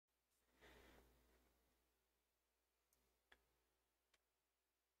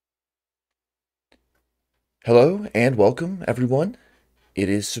Hello and welcome, everyone. It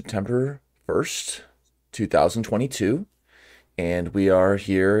is September 1st, 2022, and we are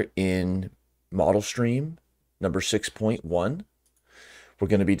here in ModelStream number 6.1. We're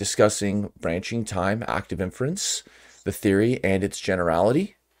going to be discussing branching time active inference, the theory and its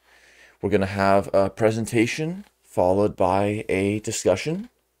generality. We're going to have a presentation followed by a discussion.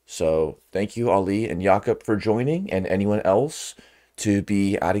 So thank you, Ali and Jakob, for joining, and anyone else to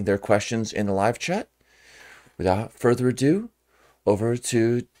be adding their questions in the live chat. Without further ado, over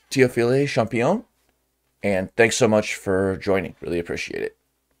to Théophile Champion, and thanks so much for joining. Really appreciate it.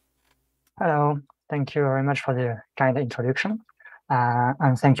 Hello, thank you very much for the kind introduction,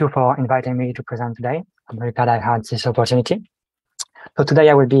 and thank you for inviting me to present today. I'm very glad I had this opportunity. So today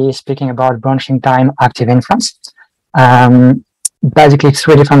I will be speaking about branching time active inference. Basically,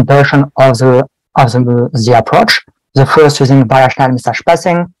 three different versions of the approach. The first using bidirectional message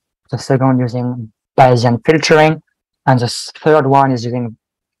passing, the second using Bayesian filtering, and the third one is using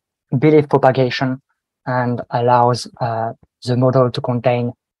belief propagation and allows the model to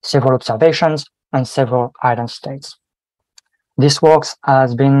contain several observations and several idle states. This work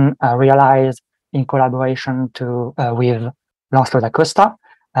has been realized in collaboration with Lancelot Costa,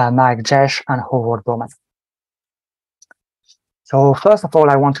 Marek, Grześ, and Bowman. So first of all,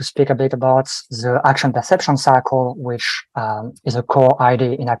 I want to speak a bit about the action perception cycle, which is a core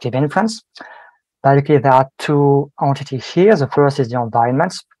idea in active inference. Basically, there are two entities here. The first is the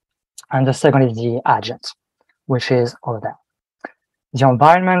environment, and the second is the agent, which is over there. The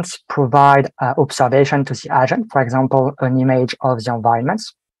environments provide observation to the agent, for example, an image of the environment.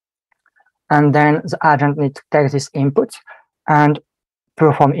 And then the agent needs to take this input and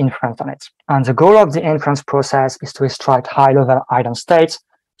perform inference on it. And the goal of the inference process is to extract high-level item states,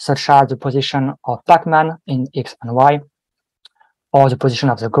 such as the position of Pac-Man in X and Y, or the position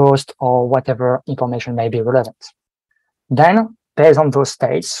of the ghost, or whatever information may be relevant. Then, based on those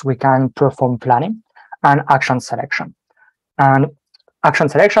states, we can perform planning and action selection. And action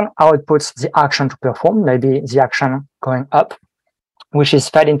selection outputs the action to perform, maybe the action going up, which is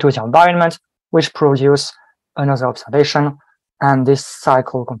fed into the environment, which produces another observation, and this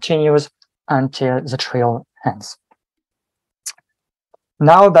cycle continues until the trial ends.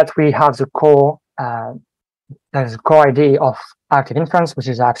 Now that we have the core idea of active inference, which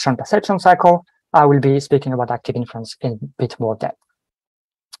is the action perception cycle, I will be speaking about active inference in a bit more depth.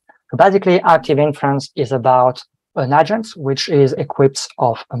 So basically, active inference is about an agent which is equipped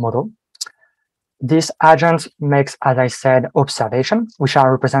of a model. This agent makes, as I said, observations, which are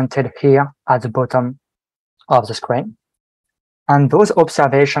represented here at the bottom of the screen. And those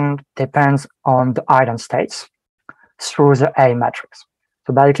observations depend on the item states through the A matrix.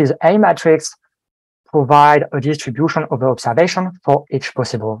 So basically, the A matrix provide a distribution of the observation for each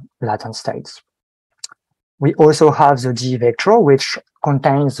possible latent states. We also have the G vector, which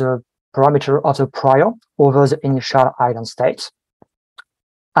contains the parameter of the prior over the initial item states,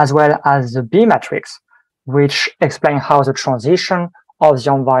 as well as the B matrix, which explains how the transition of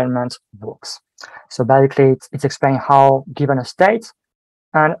the environment works. So basically, it's explaining how, given a state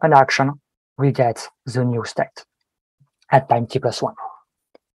and an action, we get the new state at time t+1.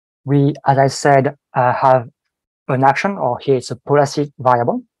 We, as I said, have an action, or here it's a policy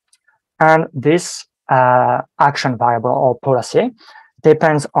variable. And this action variable, or policy,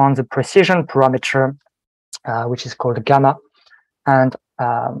 depends on the precision parameter, which is called gamma. And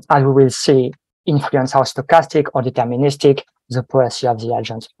as we will see, influence how stochastic or deterministic the policy of the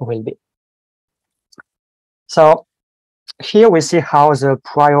agent will be. So here we see how the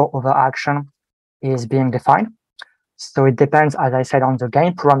prior over action is being defined. So it depends, as I said, on the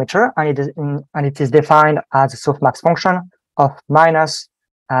gain parameter, and it is defined as a softmax function of minus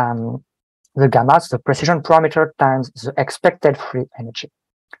the gamma, so the precision parameter, times the expected free energy.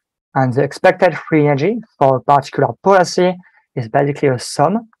 And the expected free energy for a particular policy is basically a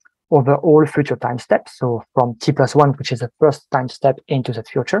sum over all future time steps. So from t+1, which is the first time step into the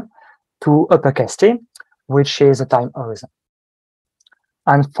future, to uppercase t, which is the time horizon.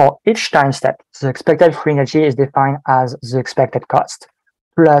 And for each time step, the expected free energy is defined as the expected cost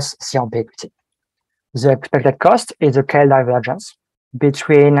plus the ambiguity. The expected cost is the K divergence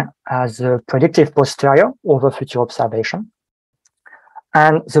between the predictive posterior over future observation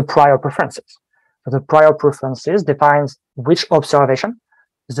and the prior preferences. So the prior preferences defines which observation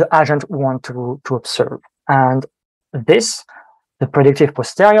the agent wants to observe. And this, the predictive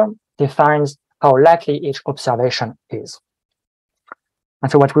posterior, defines how likely each observation is.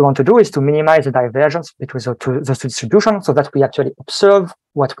 And so what we want to do is to minimize the divergence between those two distributions so that we actually observe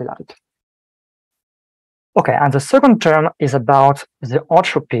what we like. Okay, and the second term is about the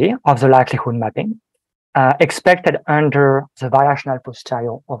entropy of the likelihood mapping. expected under the variational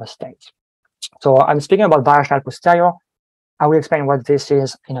posterior of a state. So I'm speaking about variational posterior. I will explain what this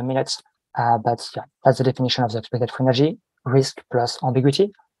is in a minute, but yeah, that's the definition of the expected free energy, risk plus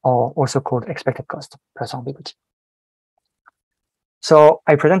ambiguity, or also called expected cost plus ambiguity. So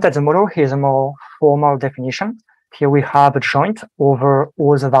I presented the model. Here's a more formal definition. Here we have a joint over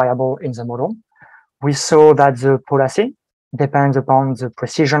all the variables in the model. We saw that the policy depends upon the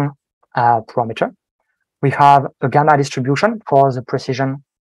precision parameter. We have a gamma distribution for the precision,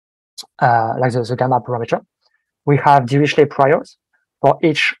 like the gamma parameter. We have Dirichlet priors for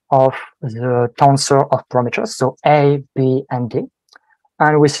each of the tensor of parameters, so A, B, and D.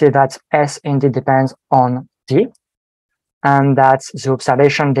 And we see that S indeed depends on D, and that the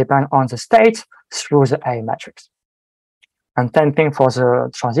observation depends on the state through the A matrix. And same thing for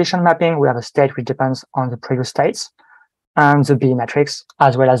the transition mapping. We have a state which depends on the previous states and the B matrix,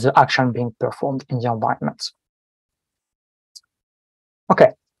 as well as the action being performed in the environment.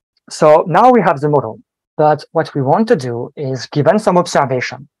 Okay, so now we have the model. But what we want to do is, given some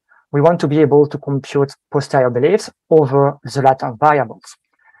observation, we want to be able to compute posterior beliefs over the latent variables.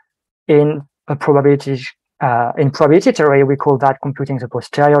 In probability theory, we call that computing the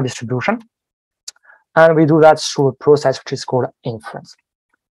posterior distribution. And we do that through a process which is called inference.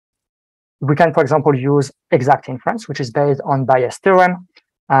 We can, for example, use exact inference, which is based on Bayes' theorem,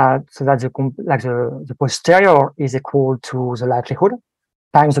 so that the posterior is equal to the likelihood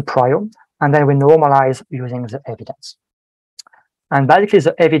times the prior, and then we normalize using the evidence. And basically,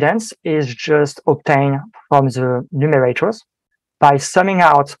 the evidence is just obtained from the numerators by summing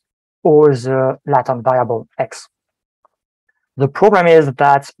out all the latent variable x. The problem is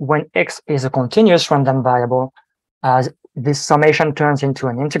that when x is a continuous random variable, this summation turns into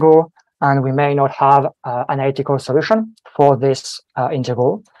an integral, and we may not have an analytical solution for this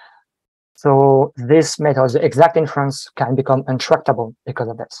integral. So this method, the exact inference, can become intractable because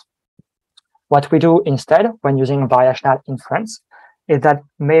of this. What we do instead, when using variational inference, is that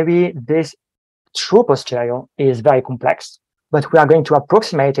maybe this true posterior is very complex, but we are going to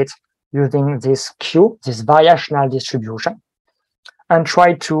approximate it using this Q, this variational distribution, and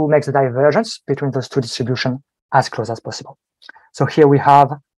try to make the divergence between those two distributions as close as possible. So here we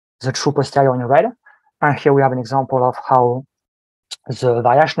have the true posterior in red, and here we have an example of how the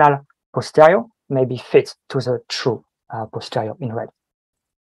variational posterior may be fit to the true posterior in red.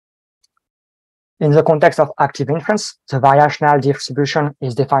 In the context of active inference, the variational distribution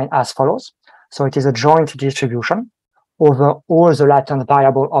is defined as follows. So it is a joint distribution over all the latent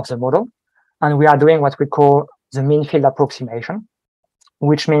variables of the model, and we are doing what we call the mean field approximation,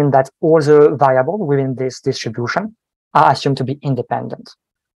 which means that all the variables within this distribution are assumed to be independent.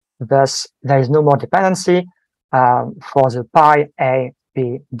 Thus, there is no more dependency for the pi, A,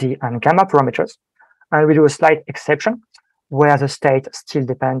 B, D, and gamma parameters. And we do a slight exception where the state still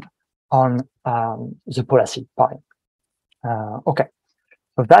depends on the policy pi. Okay,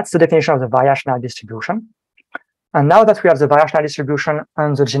 so that's the definition of the variational distribution. And now that we have the variational distribution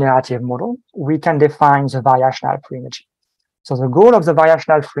and the generative model, we can define the variational free energy. So the goal of the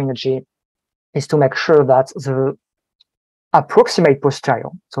variational free energy is to make sure that the approximate posterior,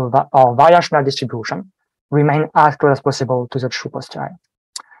 so that our variational distribution, remain as close as possible to the true posterior.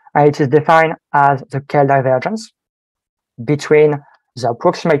 And it is defined as the Kell divergence between the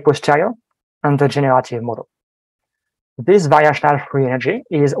approximate posterior and the generative model. This variational free energy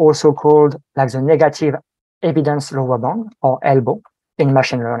is also called like the negative evidence lower bound, or ELBO, in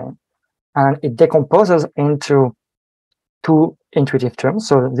machine learning. And it decomposes into two intuitive terms.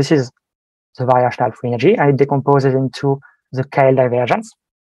 So this is the variational free energy, and it decomposes into the Kell divergence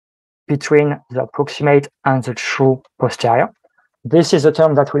between the approximate and the true posterior. This is the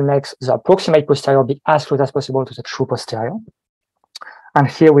term that will make the approximate posterior be as close as possible to the true posterior. And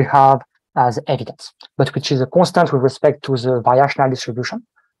here we have as evidence, but which is a constant with respect to the variational distribution,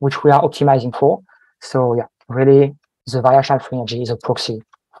 which we are optimizing for. So yeah, really, the variational free energy is a proxy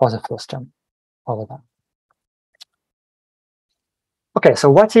for the first term over there. Okay, so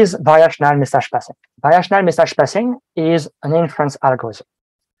what is variational message passing? Variational message passing is an inference algorithm.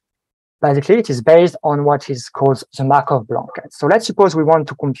 Basically, it is based on what is called the Markov blanket. So let's suppose we want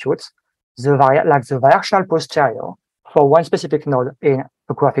to compute the variational posterior for one specific node in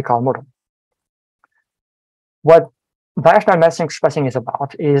a graphical model. What variational message passing is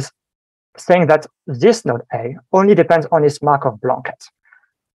about is saying that this node A only depends on its Markov blanket.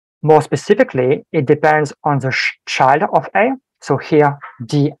 More specifically, it depends on the child of A, so here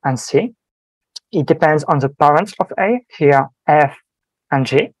D and C. It depends on the parents of A, here F and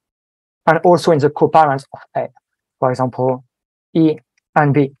G, and also in the coparents of A, for example, E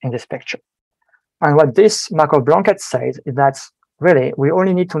and B in this picture. And what this Markov blanket says is that really we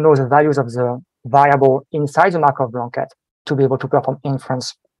only need to know the values of the variable inside the Markov blanket to be able to perform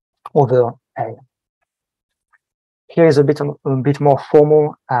inference over A. Here is a bit more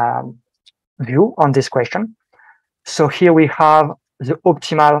formal view on this question. So here we have the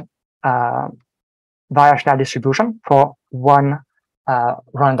optimal variational distribution for one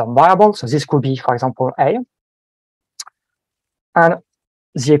random variable. So this could be, for example, A. And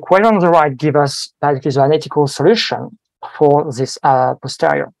the equation on the right gives us basically the analytical solution for this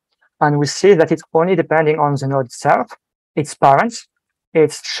posterior. And we see that it's only depending on the node itself, its parents,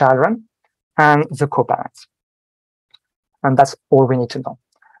 its children, and the co-parents. And that's all we need to know.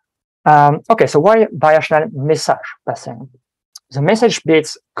 Okay, so why variational message passing? The message bit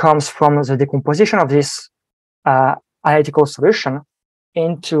comes from the decomposition of this analytical solution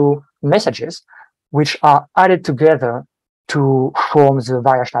into messages, which are added together to form the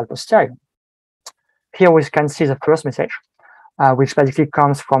variational posterior. Here we can see the first message, which basically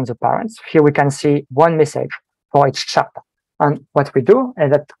comes from the parents. Here we can see one message for each child. And what we do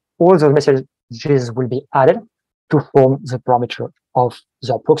is that all those messages will be added to form the parameter of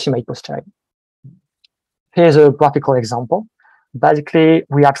the approximate posterior. Here's a graphical example. Basically,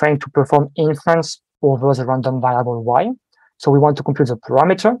 we are trying to perform inference over the random variable y. So we want to compute the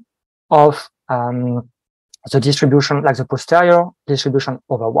parameter of the distribution, like the posterior distribution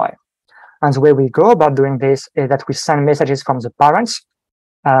over y. And the way we go about doing this is that we send messages from the parents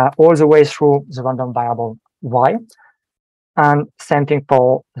all the way through the random variable y. And same thing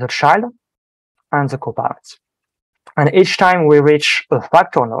for the child and the co-parents. And each time we reach a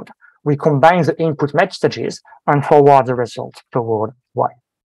factor node, we combine the input messages and forward the result toward y.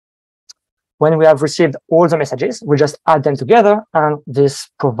 When we have received all the messages, we just add them together, and this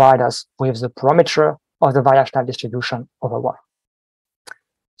provides us with the parameter of the variational distribution over y.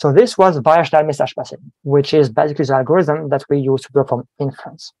 So this was variational message passing, which is basically the algorithm that we use to perform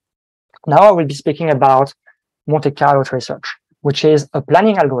inference. Now I will be speaking about Monte Carlo research, which is a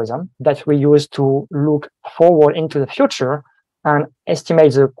planning algorithm that we use to look forward into the future and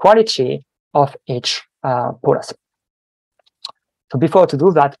estimate the quality of each policy. So before to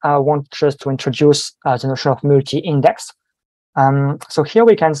do that, I want just to introduce the notion of multi-index. So here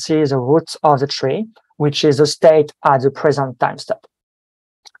we can see the root of the tree, which is the state at the present time step.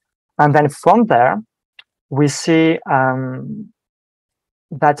 And then from there, we see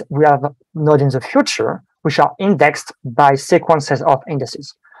that we have nodes in the future, which are indexed by sequences of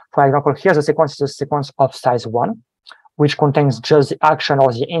indices. For example, here the sequence is a sequence of size 1, which contains just the action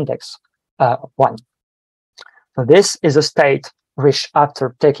or the index 1. So this is a state reached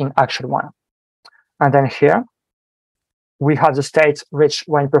after taking action 1. And then here, we have the state reached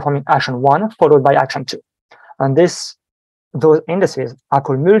when performing action 1, followed by action 2. And those indices are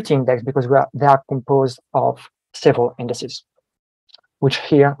called multi-index because they are composed of several indices, which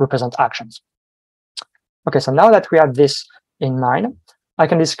here represent actions. Okay, so now that we have this in mind, I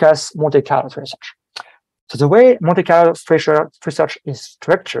can discuss Monte Carlo research. So the way Monte Carlo research is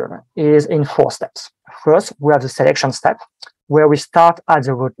structured is in 4 steps. First, we have the selection step, where we start at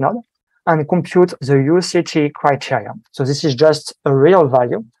the root node and compute the UCT criteria. So this is just a real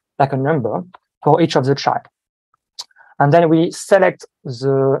value, like a number, for each of the child. And then we select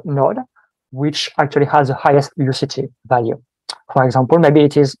the node, which actually has the highest UCT value. For example, maybe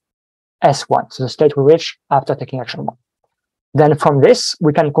it is S1, so the state we reach after taking action 1. Then from this,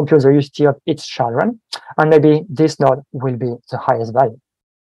 we can compute the UCT of each children, and maybe this node will be the highest value.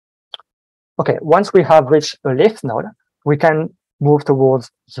 Okay, once we have reached a leaf node, we can move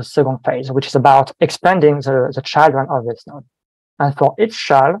towards the second phase, which is about expanding the children of this node. And for each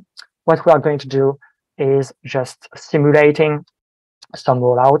child, what we are going to do is just simulating some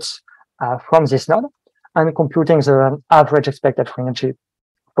rollouts from this node and computing the average expected free energy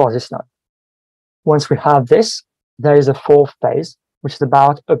for this node. Once we have this, there is a 4th phase, which is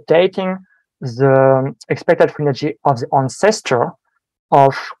about updating the expected free energy of the ancestor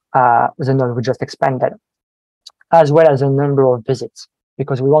of the node we just expanded, as well as the number of visits,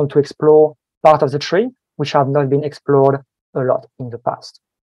 because we want to explore part of the tree which have not been explored a lot in the past.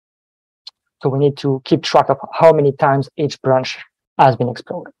 So we need to keep track of how many times each branch has been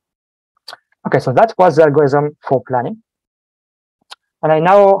explored. Okay, so that was the algorithm for planning. And I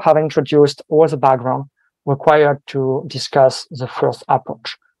now have introduced all the background required to discuss the first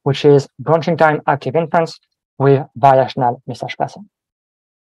approach, which is branching time active inference with variational message passing.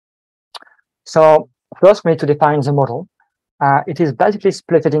 So first, we need to define the model. It is basically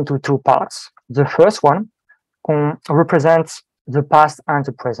split into 2 parts. The first one represents the past and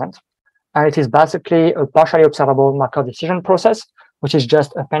the present. And it is basically a partially observable Markov decision process which is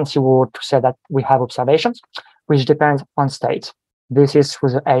just a fancy word to say that we have observations, which depend on state. This is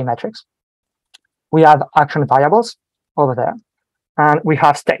through the A matrix. We have action variables over there, and we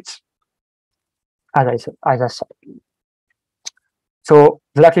have states, as I said. So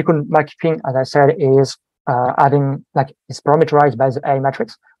the likelihood mapping, as I said, is is parameterized by the A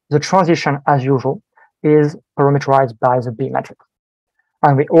matrix. The transition, as usual, is parameterized by the B matrix.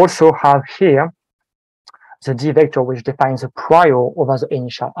 And we also have here the D vector, which defines the prior over the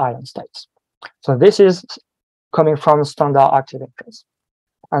initial ion states. So this is coming from standard active inference.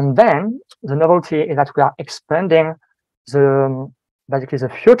 And then the novelty is that we are expanding basically the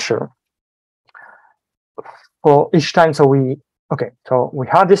future for each time. So we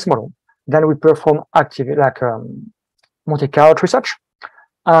have this model, then we perform active Monte Carlo research.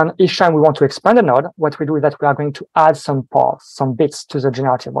 And each time we want to expand a node, what we do is that we are going to add some parts, some bits to the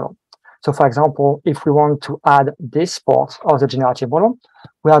generative model. So for example, if we want to add this part of the generative model,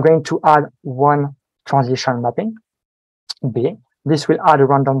 we are going to add one transition mapping, B. This will add a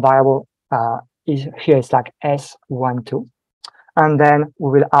random variable. Here it's like S12. And then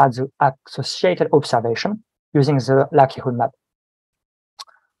we will add the associated observation using the likelihood map.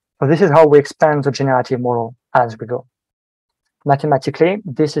 So this is how we expand the generative model as we go. Mathematically,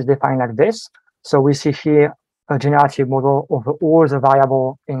 this is defined like this. So we see here a generative model over all the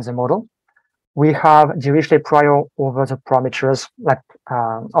variables in the model. We have Dirichlet prior over the parameters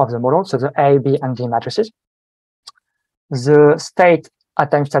of the model, so the A, B, and D matrices. The state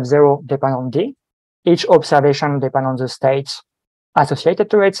at time step 0 depends on D. Each observation depends on the states associated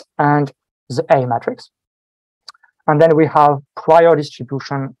to it and the A matrix. And then we have prior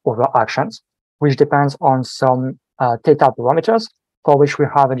distribution over actions, which depends on some theta parameters for which we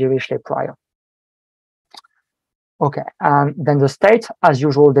have a Dirichlet prior. Okay, and then the state, as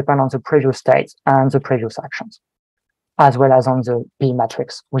usual, depend on the previous state and the previous actions, as well as on the B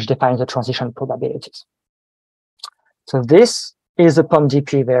matrix, which defines the transition probabilities. So this is the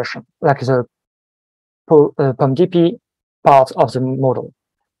POMDP version, like the POMDP part of the model.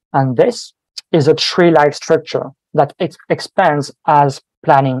 And this is a tree-like structure that expands as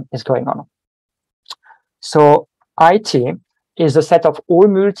planning is going on. So IT is a set of all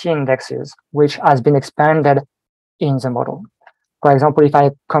multi-indexes which has been expanded in the model. For example, if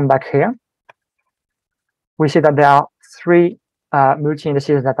I come back here, we see that there are three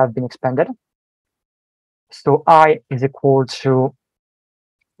multi-indices that have been expanded. So I is equal to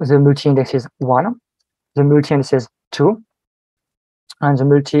the multi-indexes 1, the multi-indices 2, and the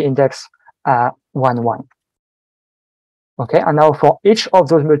multi-index 1, 1. Okay, and now for each of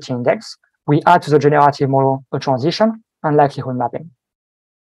those multi-index, we add to the generative model a transition and likelihood mapping.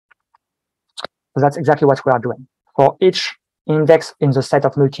 So that's exactly what we are doing. For each index in the set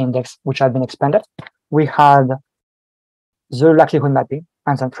of multi-index which have been expanded, we have the likelihood mapping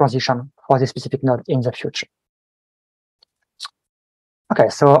and the transition for this specific node in the future. Okay,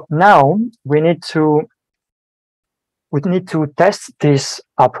 so now we need to test this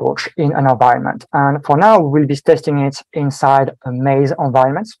approach in an environment. And for now, we'll be testing it inside a maze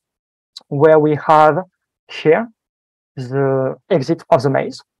environment where we have here the exit of the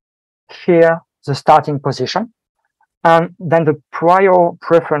maze, here the starting position, and then the prior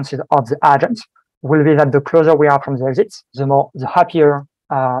preferences of the agent will be that the closer we are from the exits, the happier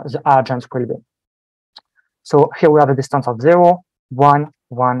the agent will be. So here we have a distance of 0, 1,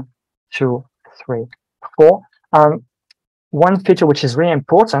 1, 2, 3, 4. One feature which is really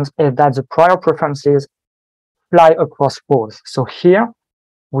important is that the prior preferences fly across walls. So here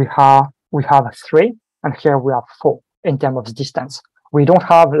we have 3, and here we have 4 in terms of distance. We don't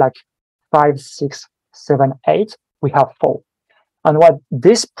have like 5, 6, 7, 8. We have 4. And what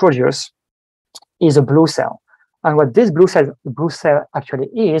this produces is a blue cell. And what this blue cell actually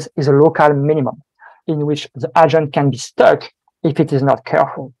is a local minimum in which the agent can be stuck if it is not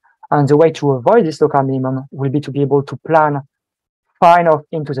careful. And the way to avoid this local minimum will be to be able to plan far enough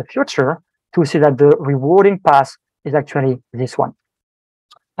into the future to see that the rewarding path is actually this one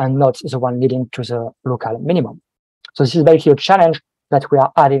and not the one leading to the local minimum. So this is basically a challenge that we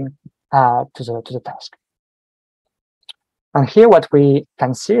are adding to the task. And here what we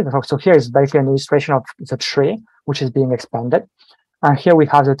can see, so here is basically an illustration of the tree, which is being expanded. And here we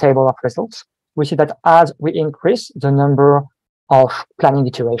have the table of results. We see that as we increase the number of planning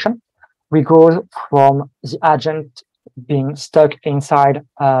iteration, we go from the agent being stuck inside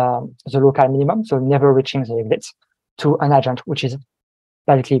the local minimum, so never reaching the exits, to an agent which is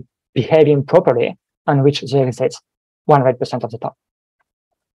basically behaving properly and reach the exits 100% of the time.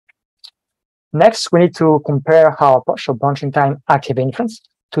 Next, we need to compare our approach of branching time active inference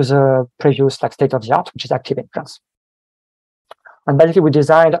to the previous state of the art, which is active inference. And basically, we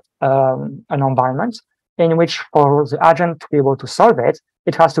designed an environment in which for the agent to be able to solve it,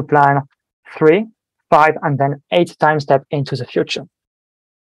 it has to plan 3, 5, and then 8 time steps into the future.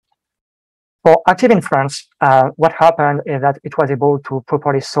 For active inference, what happened is that it was able to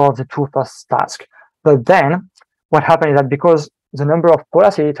properly solve the 2 first tasks. But then what happened is that because the number of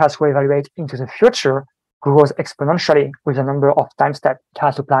policy it has to evaluate into the future grows exponentially with the number of time steps it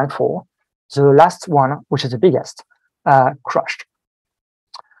has to plan for, the last one, which is the biggest, crashed.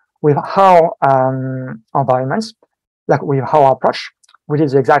 With our environments, like with our approach, we did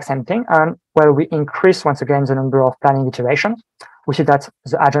the exact same thing. And where we increase once again the number of planning iterations, we see that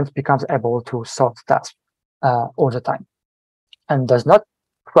the agent becomes able to solve tasks all the time and does not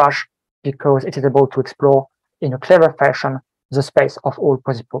crash because it is able to explore in a clever fashion the space of all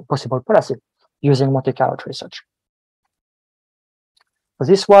possible policy using Monte Carlo research. So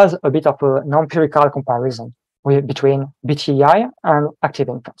this was a bit of an empirical comparison between BTEI and active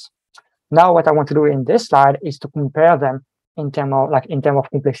inference. Now, what I want to do in this slide is to compare them in terms of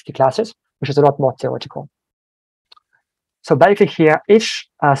complexity classes, which is a lot more theoretical. So basically here, each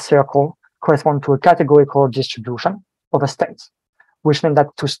circle corresponds to a categorical distribution of a state, which means that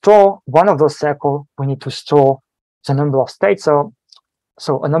to store one of those circles, we need to store the number of states.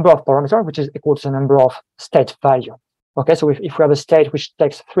 So a number of parameters, which is equal to the number of state value. Okay, so if we have a state which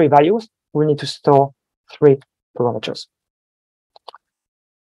takes 3 values, we need to store 3 parameters.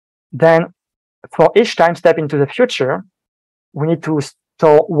 Then for each time step into the future, we need to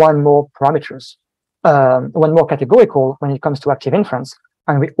store 1 more parameters, 1 more categorical when it comes to active inference.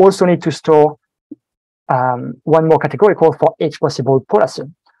 And we also need to store 1 more categorical for each possible policy.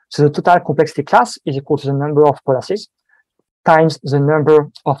 So the total complexity class is equal to the number of policies times the number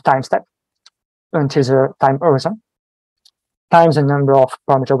of time steps until the time horizon, times the number of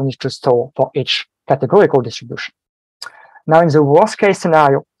parameters we need to store for each categorical distribution. Now, in the worst case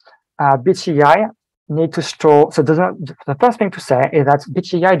scenario, BTEI need to store, so the first thing to say is that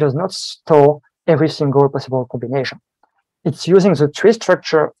BTEI does not store every single possible combination. It's using the tree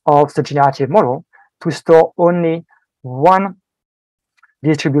structure of the generative model to store only 1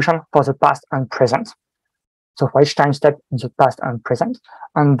 distribution for the past and present. So for each time step in the past and present.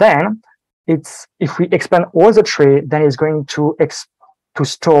 And then if we expand all the tree, then it's going to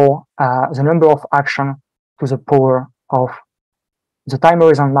store the number of action to the power of the time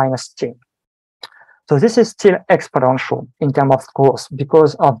horizon minus t. So this is still exponential in terms of growth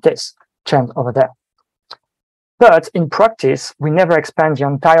because of this change over there. But in practice, we never expand the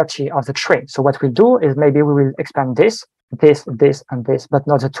entirety of the tree. So what we'll do is maybe we will expand this, this, this, and this, but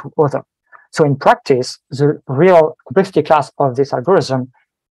not the 2 other. So in practice, the real complexity class of this algorithm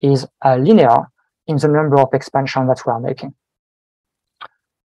is linear in the number of expansion that we are making.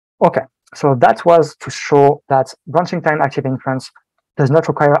 Okay, so that was to show that branching time active inference does not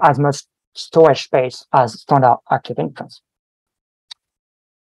require as much storage space as standard active inference.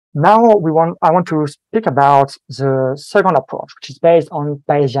 Now I want to speak about the second approach, which is based on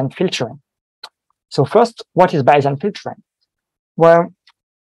Bayesian filtering. So first, what is Bayesian filtering? Well,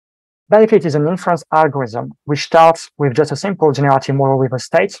 basically it is an inference algorithm which starts with just a simple generative model with a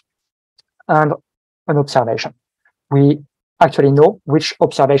state and an observation. We actually know which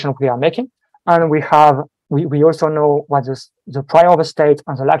observation we are making, and we also know what the prior of a state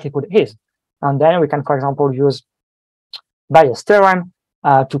and the likelihood is. And then we can, for example, use Bayes' theorem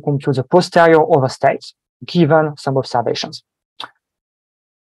to compute the posterior of a state given some observations.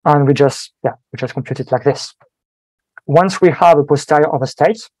 And we just compute it like this. Once we have a posterior of a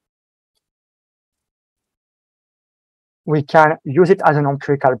state, we can use it as an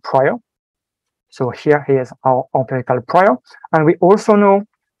empirical prior. So here is our empirical prior. And we also know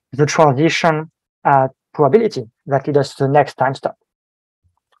the transition probability that leads us to the next time step.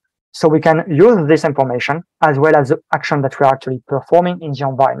 So we can use this information as well as the action that we are actually performing in the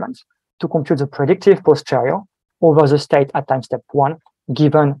environment to compute the predictive posterior over the state at time step 1,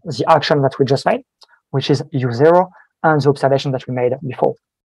 given the action that we just made, which is U0, and the observation that we made before.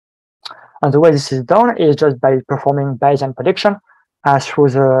 And the way this is done is just by performing Bayesian prediction through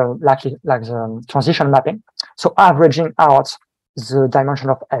the transition mapping. So averaging out the dimension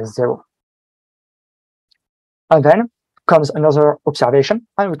of S0. And then comes another observation,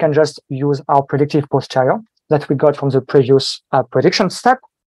 and we can just use our predictive posterior that we got from the previous prediction step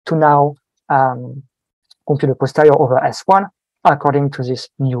to now compute the posterior over S1 according to this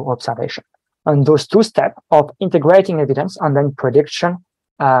new observation. And those 2 steps of integrating evidence and then prediction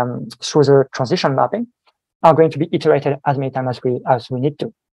through the transition mapping are going to be iterated as many times as we need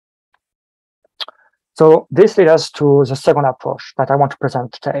to. So this leads us to the second approach that I want to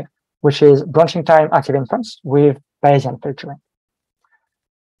present today, which is branching time active inference with Bayesian filtering.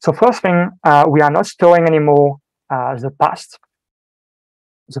 So first thing, we are not storing anymore the past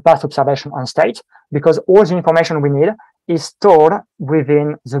observation and state, because all the information we need is stored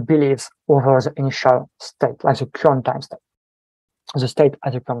within the beliefs over the initial state, like the current time step, the state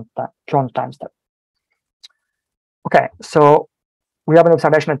at the current time step. Okay, so we have an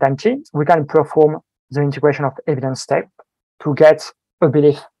observation at time t. We can perform the integration of evidence step to get a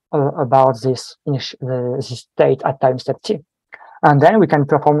belief about this state at time step t. And then we can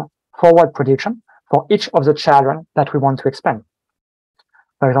perform forward prediction for each of the children that we want to expand.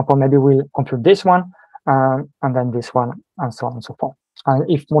 For example, maybe we'll compute this one, and then this one, and so on and so forth. And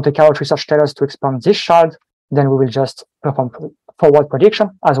if Monte Carlo research tells us to expand this child, then we will just perform forward prediction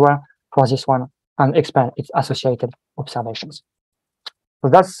as well for this one and expand its associated observations. So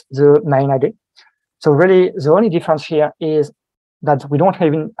that's the main idea. So really, the only difference here is that we don't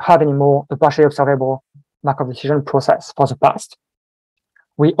even have anymore a partially observable Markov decision process for the past.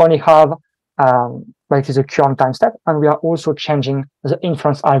 We only have basically the current time step, and we are also changing the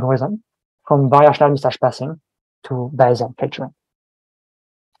inference algorithm from bidirectional message passing to Bayesian filtering.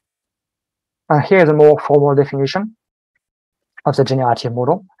 And here is a more formal definition of the generative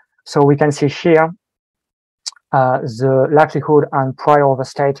model. So we can see here the likelihood and prior over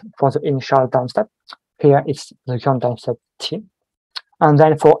state for the initial time step. Here it's the current time step t. And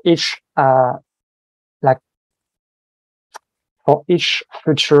then for each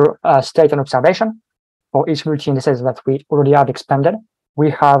future state and observation, for each multi-indices that we already have expanded,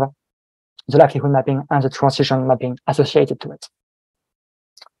 we have the likelihood mapping and the transition mapping associated to it.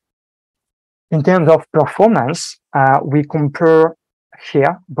 In terms of performance, we compare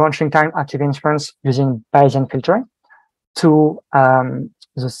here branching time active inference using Bayesian filtering to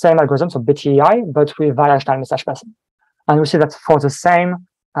the same algorithm, so BTEI, but with bidirectional message passing. And we see that for the same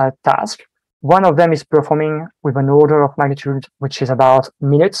task, one of them is performing with an order of magnitude which is about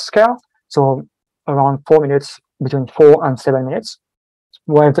minute scale, so around 4 minutes, between 4 and 7 minutes,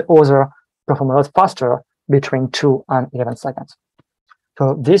 while the other perform a lot faster, between 2 and 11 seconds.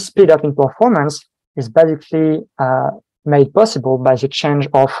 So this speed up in performance is basically made possible by the change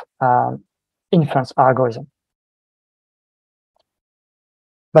of inference algorithm.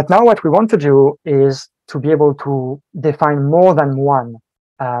 But now what we want to do is to be able to define more than one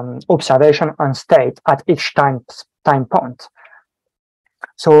observation and state at each time point.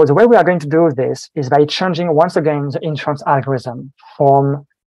 So the way we are going to do this is by changing once again the inference algorithm from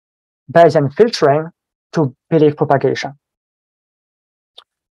Bayesian filtering to belief propagation.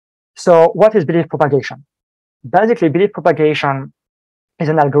 So what is belief propagation? Basically, belief propagation is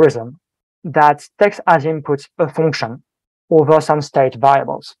an algorithm that takes as input a function over some state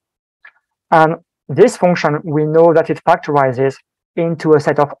variables. And this function, we know that it factorizes into a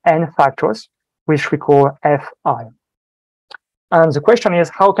set of n factors, which we call fi. And the question is,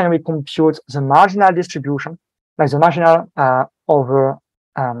 how can we compute the marginal distribution, like the marginal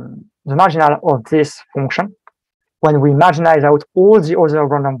the marginal of this function, when we marginalize out all the other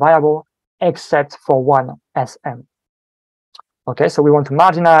random variables except for one Sm. Okay, so we want to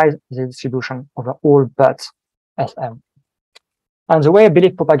marginalize the distribution over all but Sm. And the way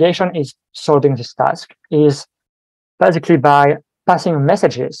belief propagation is solving this task is basically by passing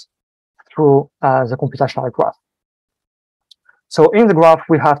messages through the computational graph. So in the graph,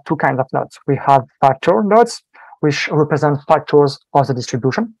 we have two kinds of nodes. We have factor nodes, which represent factors of the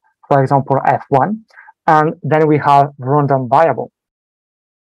distribution, for example, f1. And then we have random variable,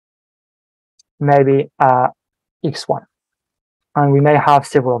 maybe x1. And we may have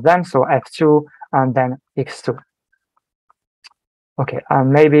several of them, so f2 and then x2. Okay,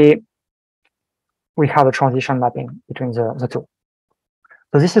 and maybe we have a transition mapping between the two.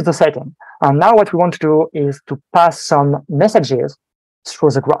 So this is the setting. And now what we want to do is to pass some messages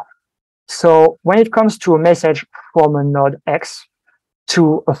through the graph. So when it comes to a message from a node X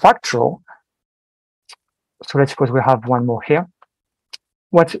to a factorial, so let's suppose we have one more here.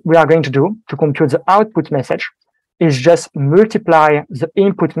 What we are going to do to compute the output message is just multiply the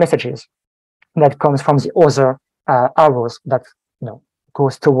input messages that comes from the other arrows that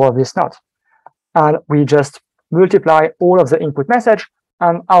goes toward this node. And we just multiply all of the input message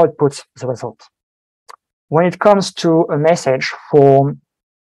and output the result. When it comes to a message for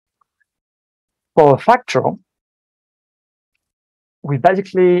a factorial, we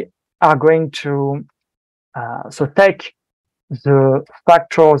basically are going to so take the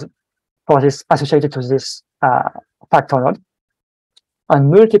factors for this associated to this factor node and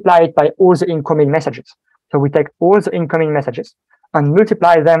multiply it by all the incoming messages. So we take all the incoming messages and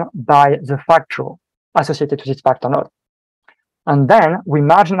multiply them by the factorial associated to this factor node. And then we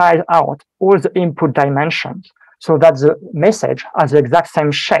marginalize out all the input dimensions so that the message has the exact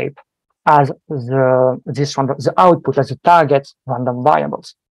same shape as the output, as the target random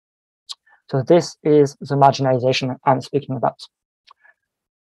variables. So this is the marginalization I'm speaking about.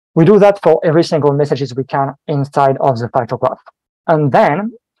 We do that for every single messages we can inside of the factor graph. And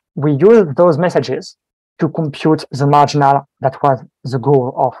then we use those messages to compute the marginal that was the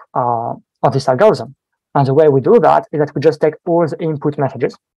goal of this algorithm. And the way we do that is that we just take all the input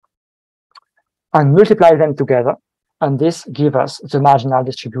messages and multiply them together. And this gives us the marginal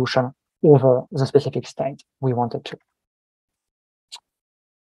distribution over the specific state we wanted to.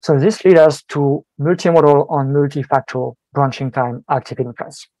 So this leads us to multimodal on multifactorial branching time active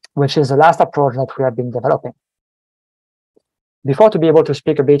inference, which is the last approach that we have been developing. Before to be able to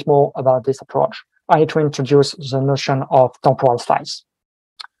speak a bit more about this approach, I need to introduce the notion of temporal slice.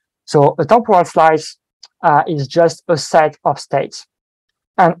 So a temporal slice is just a set of states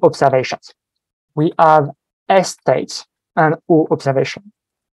and observations. We have S states and O observation.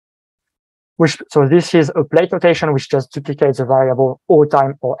 So this is a plate notation which just duplicates the variable O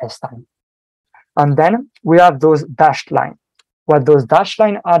time or S time. And then we have those dashed lines. What those dashed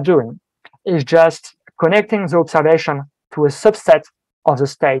lines are doing is just connecting the observation to a subset of the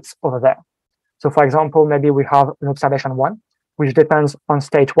states over there. So for example, maybe we have an observation 1, which depends on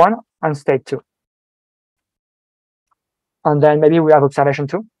state 1 and state 2. And then maybe we have observation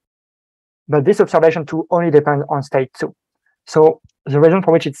 2, but this observation 2 only depends on state 2. So the reason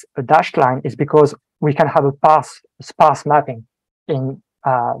for which it's a dashed line is because we can have a sparse mapping in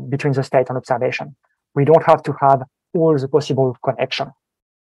between the state and observation. We don't have to have all the possible connection.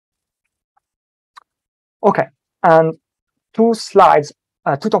 Okay, and two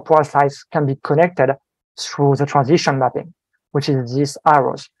temporal slides can be connected through the transition mapping, which is these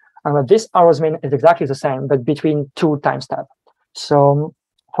arrows. And what these arrows mean is exactly the same, but between two time steps. So,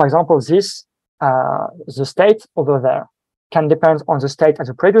 for example, this the state over there can depend on the state at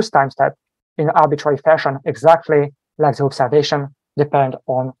the previous time step in an arbitrary fashion, exactly like the observation depend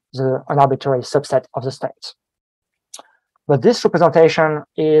on an arbitrary subset of the states. But this representation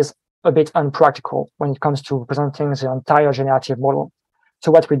is a bit unpractical when it comes to representing the entire generative model. So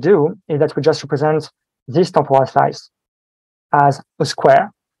what we do is that we just represent this temporal slice as a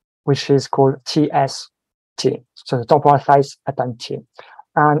square, which is called TST, so the temporal slice at time t.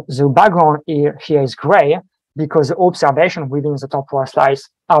 And the background here is gray because the observation within the temporal slice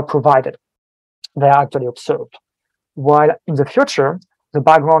are provided. They are actually observed. While in the future, the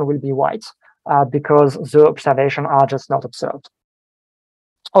background will be white because the observations are just not observed.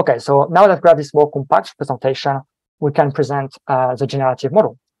 Okay, so now that we have this more compact presentation, we can present the generative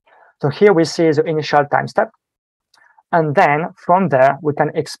model. So here we see the initial time step. And then from there, we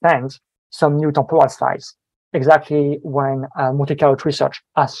can expand some new temporal slice, exactly when multi-carat research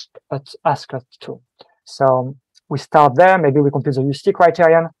asks us to. So we start there, maybe we compute the UCT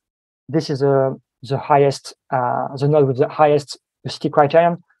criterion. This is the highest, the node with the highest UCT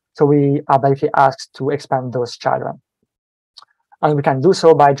criterion. So we are basically asked to expand those children. And we can do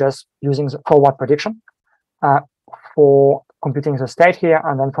so by just using the forward prediction for computing the state here.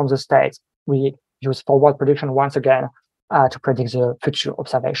 And then from the state, we use forward prediction once again to predict the future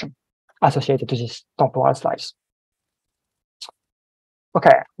observation associated to this temporal slice.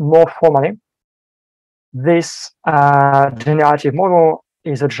 Okay, more formally, this generative model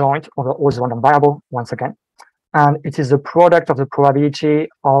is a joint over all the random variable once again. And it is the product of the probability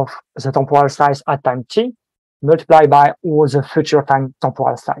of the temporal slice at time t multiplied by all the future time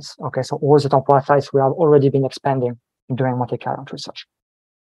temporal slice. Okay, so all the temporal slice we have already been expanding during multi-carat research.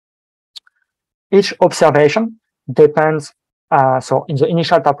 Each observation depends, so in the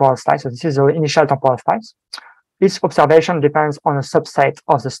initial temporal slice, so this is the initial temporal slice, each observation depends on a subset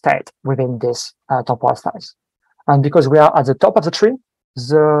of the state within this temporal slice. And because we are at the top of the tree,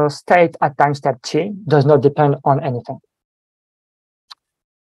 the state at time step t does not depend on anything.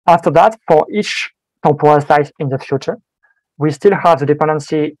 After that, for each temporal slice in the future, we still have the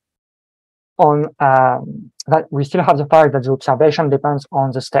dependency on that we still have the fact that the observation depends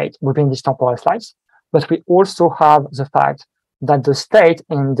on the state within this temporal slice, but we also have the fact that the state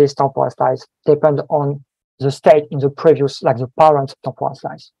in this temporal slice depends on the state in the previous, like the parent temporal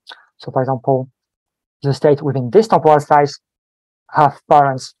slice. So for example, the state within this temporal slice have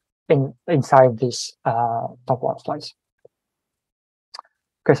parents inside this temporal slice.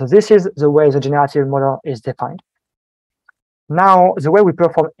 Okay, so this is the way the generative model is defined. Now, the way we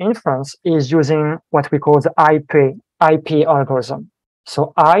perform inference is using what we call the IP algorithm.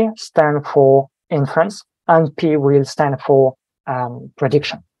 So I stand for inference, and P will stand for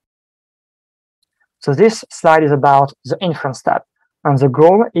prediction. So this slide is about the inference step, and the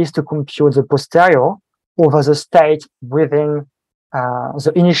goal is to compute the posterior over the state within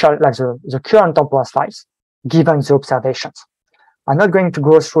the initial, like the current temporal slice, given the observations. I'm not going to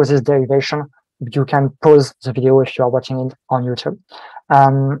go through this derivation. You can pause the video if you are watching it on YouTube.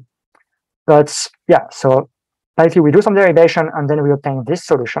 But yeah, so basically we do some derivation and then we obtain this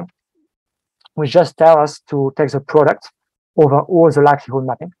solution, which just tells us to take the product over all the likelihood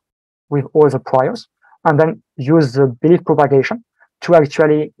mapping with all the priors, and then use the belief propagation to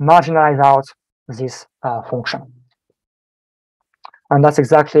actually marginalize out this function. And that's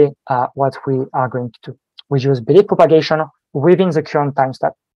exactly what we are going to do. We use belief propagation within the current time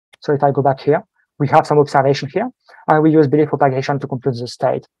step. So if I go back here, we have some observation here, and we use belief propagation to compute the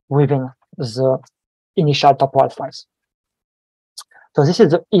state within the initial temporal slice. So this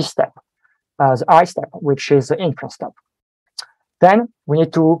is the E step, the I step, which is the inference step. Then we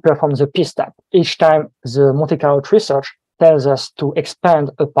need to perform the P step each time the Monte Carlo research tells us to expand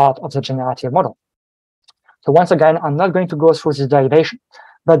a part of the generative model. So once again, I'm not going to go through this derivation,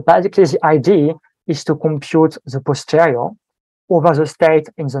 but basically the idea is to compute the posterior over the state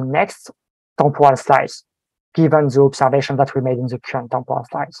in the next temporal slice, given the observation that we made in the current temporal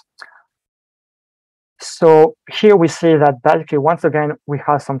slice. So here we see that basically, once again, we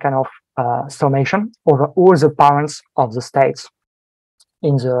have some kind of summation over all the parents of the states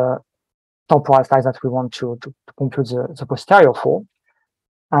in the temporal slice that we want to compute the posterior for.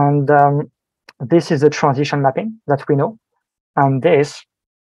 And this is the transition mapping that we know. And this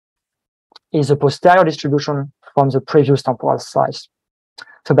is the posterior distribution from the previous temporal slice.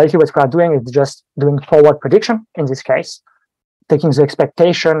 So basically what we are doing is just doing forward prediction in this case, taking the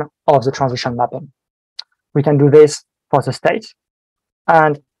expectation of the transition mapping. We can do this for the states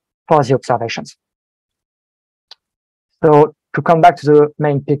and for the observations. So to come back to the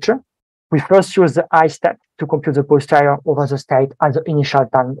main picture, we first use the I step to compute the posterior over the state at the initial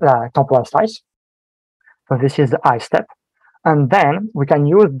temporal slice. So this is the I step. And then we can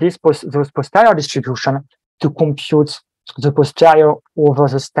use those posterior distribution to compute the posterior over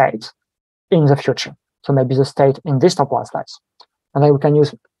the state in the future. So maybe the state in this temporal slice. And then we can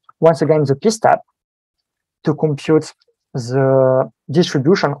use, once again, the P step to compute the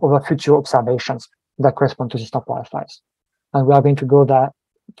distribution over future observations that correspond to this temporal slice. And we are going to go that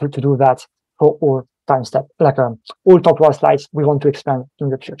to do that for all time step, like all temporal slices we want to expand in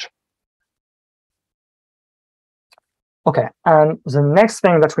the future. Okay, and the next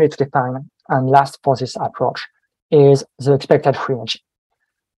thing that we need to define, and last for this approach, is the expected free energy.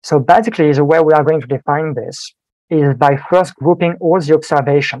 So basically, the way we are going to define this is by first grouping all the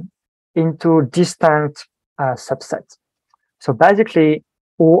observation into distinct subsets. So basically,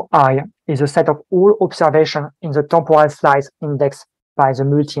 OI is a set of all observation in the temporal slice indexed by the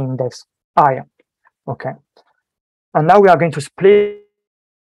multi-index I. Okay, and now we are going to split.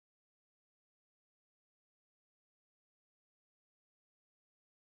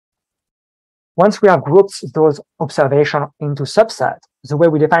 Once we have grouped those observations into subsets, the way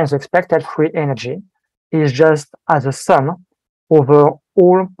we define the expected free energy is just as a sum over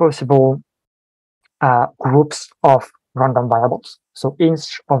all possible groups of random variables. So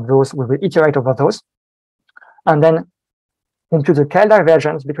each of those, we will iterate over those, and then compute the K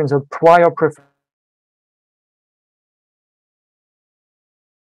divergence between the prior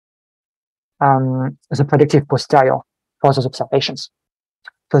the predictive posterior for those observations.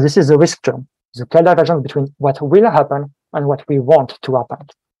 So this is the risk term, the K divergence between what will happen and what we want to happen.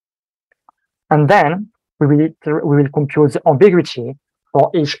 And then we will compute the ambiguity for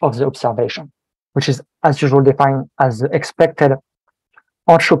each of the observation, which is as usual defined as the expected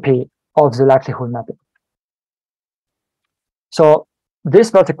entropy of the likelihood mapping. So this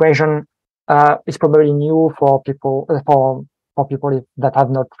first equation is probably new for people for people that have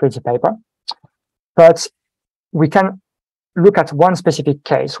not read the paper, but we can look at one specific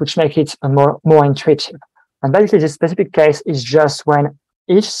case which makes it more intuitive. And basically, this specific case is just when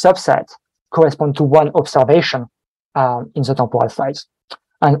each subset corresponds to one observation in the temporal slice.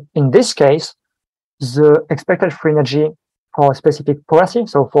 And in this case, the expected free energy for a specific policy,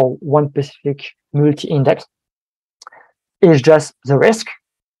 so for one specific multi-index, is just the risk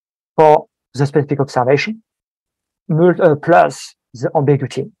for the specific observation plus the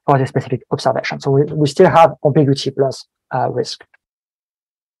ambiguity for the specific observation. So we still have ambiguity plus risk.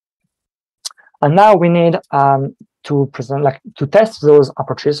 And now we need to test those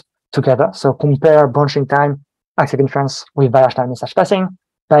approaches together. So compare branching time, active inference with various time message passing,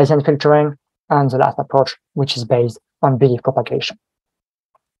 Bayesian filtering, and the last approach, which is based on belief propagation.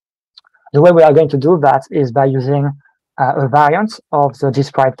 The way we are going to do that is by using a variant of the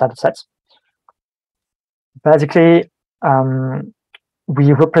described datasets. Basically,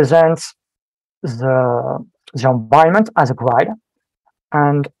 we represent the environment as a guide.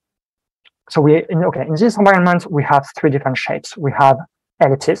 And so in this environment, we have three different shapes. We have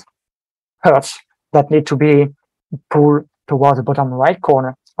ellipses, hearts that need to be pulled towards the bottom right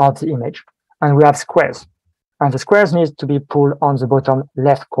corner of the image. And we have squares. And the squares need to be pulled on the bottom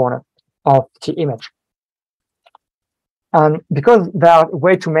left corner of the image. And because there are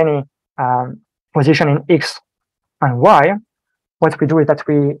way too many positions in X and Y, what we do is that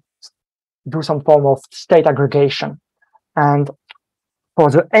we do some form of state aggregation. And for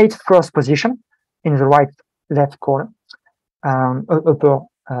the 8th first position in the right left corner, upper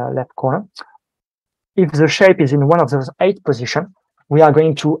left corner, if the shape is in one of those 8 positions, we are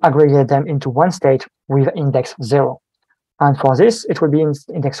going to aggregate them into one state with index 0. And for this, it will be in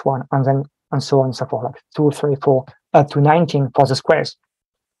index 1, and so on and so forth, like 2, 3, 4, up to 19 for the squares.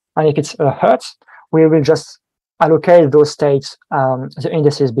 And if it's a hertz, we will just allocate those states, the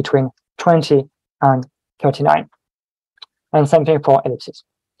indices between 20 and 39. And same thing for ellipses.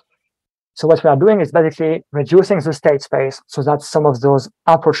 So what we are doing is basically reducing the state space so that some of those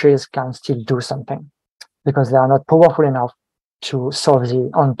approaches can still do something, because they are not powerful enough to solve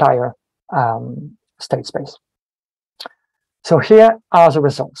the entire state space. So here are the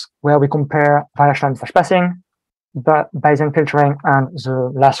results, where we compare variational mismatch passing, Bayesian filtering, and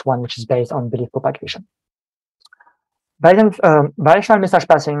the last one, which is based on belief propagation. Variational mismatch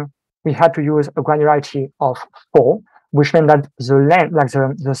passing, we had to use a granularity of 4, which meant that the length, like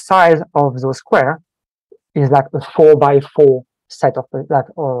the size of the square, is like a 4 by 4 set of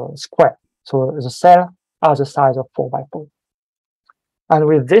square. So the cell are the size of 4 by 4. And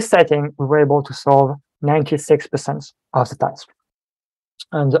with this setting, we were able to solve 96% of the task.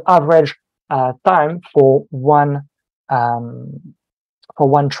 And the average time for one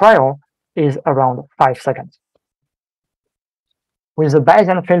trial is around 5 seconds. With the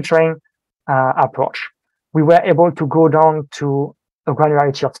Bayesian filtering approach, we were able to go down to a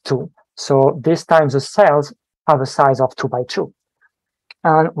granularity of 2. So this time the cells have a size of 2 by 2.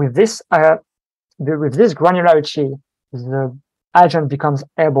 And with this granularity, the agent becomes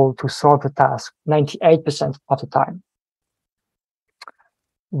able to solve the task 98% of the time.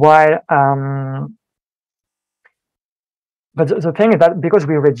 While, but the thing is that because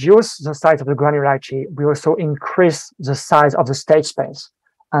we reduce the size of the granularity, we also increase the size of the state space.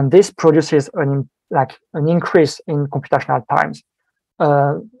 And this produces an increase in computational times,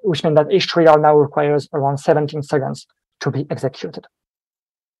 which means that each trial now requires around 17 seconds to be executed.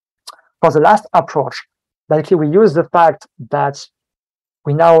 For the last approach, basically we use the fact that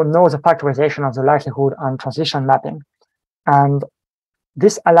we now know the factorization of the likelihood and transition mapping. And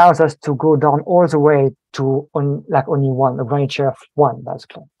this allows us to go down all the way to only one, a granularity of 1,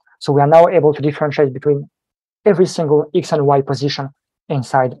 basically. So we are now able to differentiate between every single X and Y position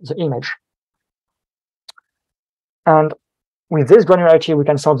inside the image. And with this granularity, we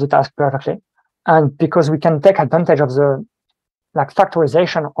can solve the task perfectly. And because we can take advantage of the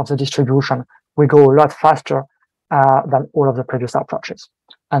factorization of the distribution, we go a lot faster than all of the previous approaches.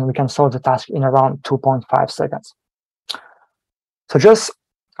 And we can solve the task in around 2.5 seconds. So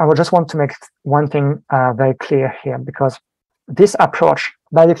I would just want to make one thing very clear here, because this approach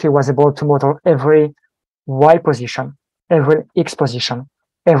basically was able to model every Y position, every X position,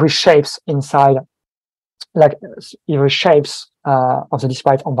 every shapes inside, every shapes of the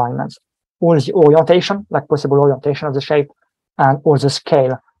disparate environments, all the orientation, possible orientation of the shape, and all the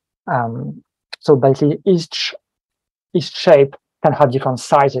scale. So basically each shape can have different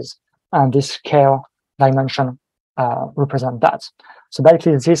sizes, and this scale dimension represent that. So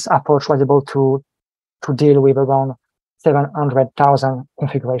basically this approach was able to deal with around 700,000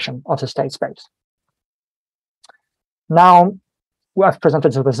 configuration of the state space. Now we have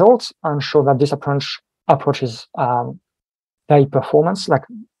presented the results and show that this approach is very performance,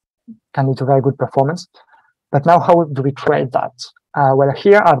 can lead to very good performance. But now how do we create that? Well,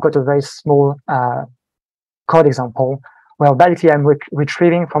 here I've got a very small code example where basically I'm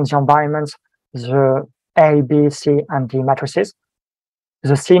retrieving from the environment the A, B, C, and D matrices.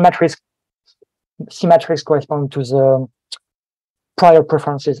 The C matrix corresponds to the prior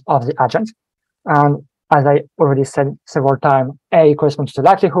preferences of the agent. And as I already said several times, A corresponds to the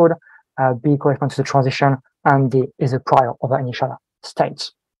likelihood, B corresponds to the transition, and D is the prior over initial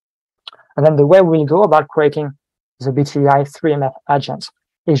states. And then the way we go about creating the BTI 3MF agent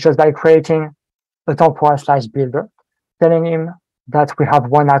is just by creating a temporal slice builder, telling him that we have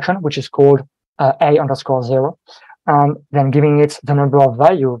one action, which is called A_0, and then giving it the number of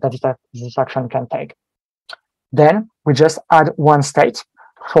value that this action can take. Then we just add one state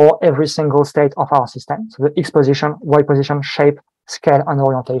for every single state of our system. So the X position, Y position, shape, scale, and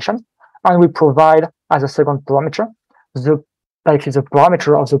orientation. And we provide as a second parameter likely the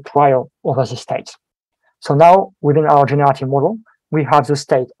parameter of the prior over the state. So now within our generative model, we have the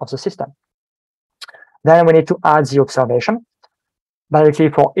state of the system. Then we need to add the observation. Basically,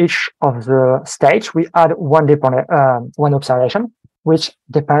 for each of the states, we add one observation, which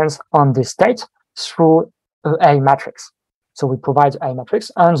depends on the state through A matrix. So we provide A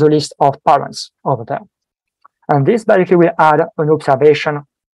matrix and the list of parents over there. And this basically will add an observation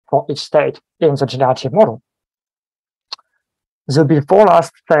for each state in the generative model. The before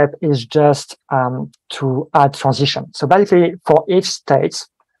last step is just to add transition. So basically, for each state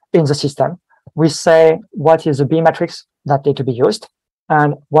in the system, we say what is the B matrix that need to be used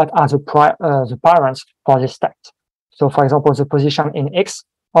and what are the parents for this state. So for example, the position in X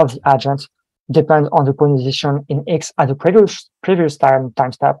of the agent depends on the position in X at the previous time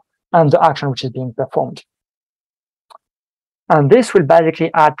step and the action which is being performed. And this will basically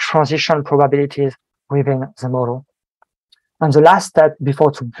add transition probabilities within the model. And the last step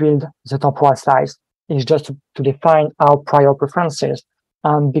before to build the temporal slice is just to define our prior preferences.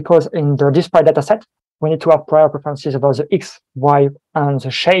 Because in the disparate data set, we need to have prior preferences about the X, Y, and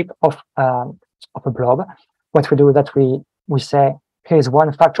the shape of a blob. What we do is that we say, here's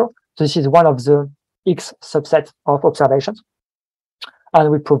one factor. So this is one of the X subset of observations.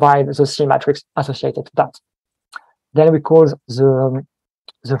 And we provide the C matrix associated to that. Then we call the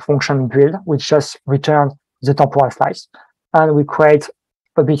function build, which just returns the temporal slice. And we create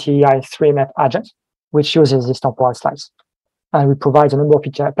a BTEI 3-map agent, which uses this temporal slice. And we provide the number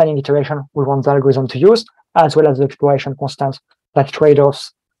of planning iteration we want the algorithm to use, as well as the exploration constant that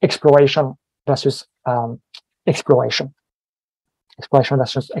trade-offs exploration versus exploration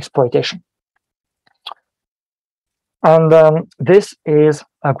versus exploitation. And this is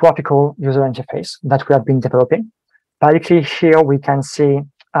a graphical user interface that we have been developing. Basically, here we can see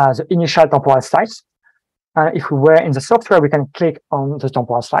the initial temporal slice. And if we were in the software, we can click on the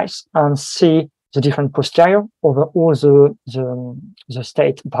temporal slice and see the different posterior over all the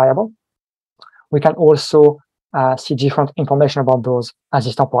state variable. We can also see different information about those as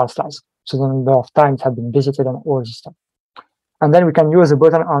this temporal slice. So the number of times have been visited and all this stuff. And then we can use the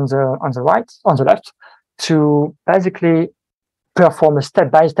button on the left to basically perform a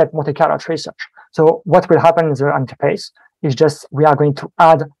step-by-step Monte Carlo tree search. So what will happen in the interface is just we are going to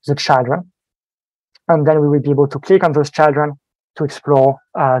add the children, and then we will be able to click on those children to explore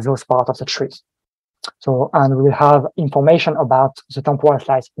those parts of the trees. So, and we will have information about the temporal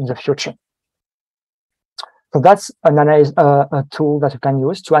slice in the future. So that's a tool that you can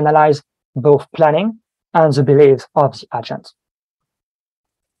use to analyze both planning and the beliefs of the agent.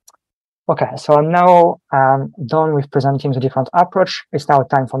 Okay, so I'm now done with presenting the different approach. It's now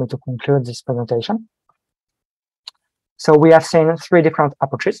time for me to conclude this presentation. So we have seen 3 different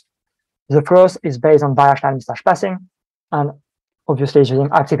approaches. The first is based on bias-line mismatch passing, and obviously is using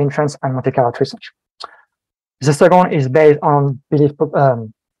active inference and Monte Carlo tree search. The second is based on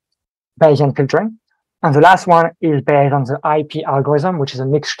Bayesian filtering. And the last one is based on the IP algorithm, which is a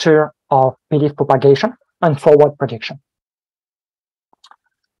mixture of belief propagation and forward prediction.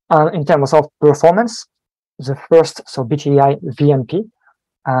 In terms of performance, the first, so BTEI VMP,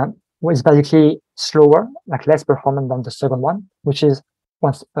 was basically slower, like less performant than the second one, which is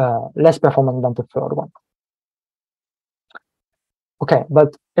less performant than the third one. Okay,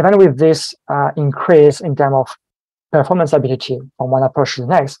 but even with this increase in terms of performance ability from one approach to the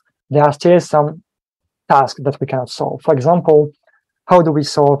next, there are still some tasks that we cannot solve. For example, how do we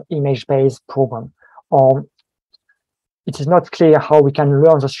solve image-based program? Or it is not clear how we can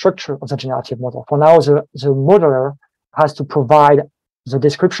learn the structure of the generative model. For now, the modeler has to provide the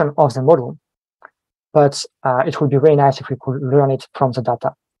description of the model, but it would be very nice if we could learn it from the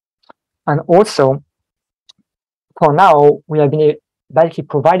data. And also, for now, we have been basically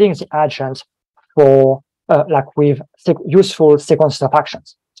providing the agent for with useful sequences of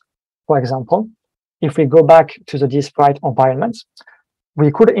actions. For example, if we go back to the disparate environment,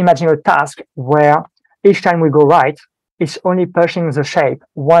 we could imagine a task where each time we go right, it's only pushing the shape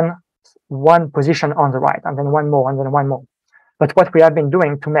one position on the right, and then one more, and then one more. But what we have been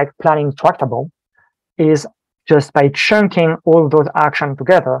doing to make planning tractable is just by chunking all those actions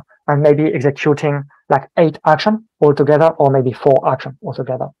together and maybe executing like 8 actions altogether, or maybe 4 actions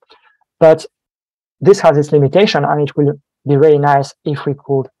altogether. But this has its limitation, and it will be very nice if we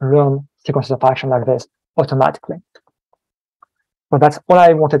could learn sequences of action like this automatically. So that's all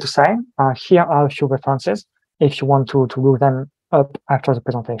I wanted to say. Here are a few references if you want to look them up after the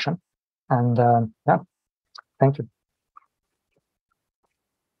presentation. And yeah, thank you.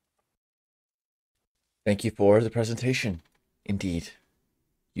 Thank you for the presentation, indeed.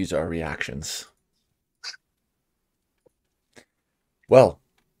 use our reactions. Well,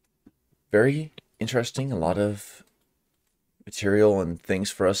 very interesting. A lot of material and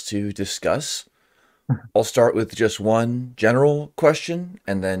things for us to discuss. I'll start with just one general question,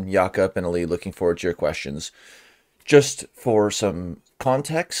 and then Jakob and Ali, looking forward to your questions. Just for some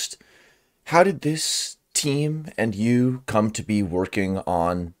context, how did this team and you come to be working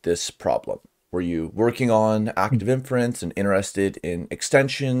on this problem? Were you working on active inference and interested in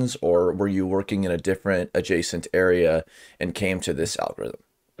extensions, or were you working in a different adjacent area and came to this algorithm?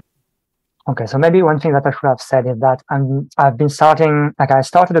 Okay, so maybe one thing that I should have said is that I've been starting, like I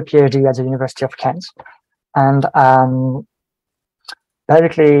started a PhD at the University of Kent, and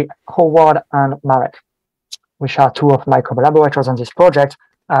basically Howard and Marek, which are two of my collaborators on this project,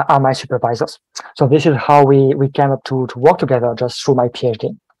 are my supervisors. So this is how we came up to work together, just through my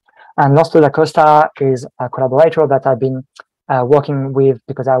PhD. And Lancelot Costa is a collaborator that I've been working with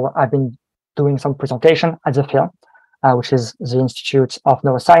because I've been doing some presentation at the film, which is the Institute of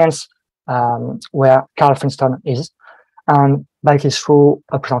Neuroscience, where Carl Flintstone is. And basically through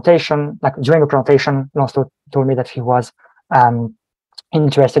a presentation, like during a presentation, Lancelot told me that he was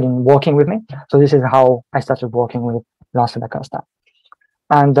interested in working with me. So this is how I started working with Lancelot Costa.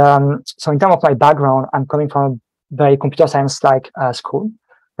 And so in terms of my background, I'm coming from a very computer science-like school,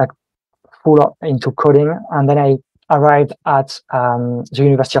 like full into coding. And then I arrived at the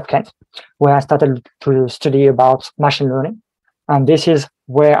University of Kent, where I started to study about machine learning. And this is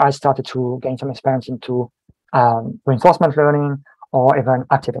where I started to gain some experience into reinforcement learning or even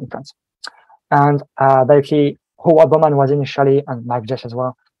active inference. And basically, Howard Bowman was initially, and Grześ as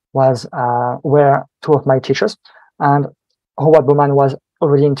well, were two of my teachers. And Howard Bowman was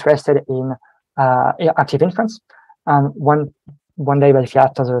already interested in active inference. And one day, basically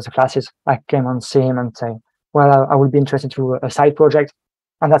after the classes, I came and see him and say, well, I would be interested to a side project.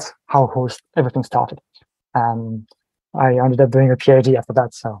 And that's how everything started. I ended up doing a PhD after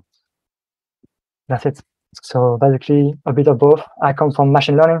that, so that's it. So basically, a bit of both. I come from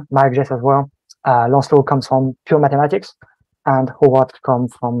machine learning, Grześ as well. Lancelot comes from pure mathematics, and Howard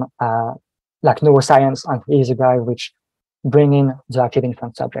comes from like neuroscience, and he's a guy which bring in the active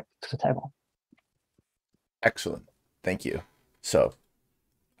inference subject to the table. Excellent, thank you. So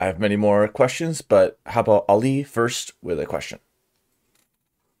I have many more questions, but how about Ali first with a question?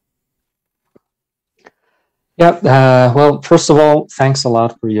 Yeah, well, first of all, thanks a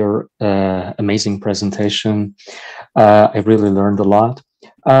lot for your amazing presentation. I really learned a lot.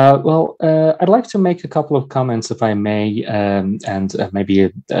 I'd like to make a couple of comments, if I may, and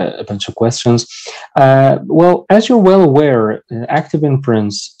maybe a bunch of questions. Well, as you're well aware, active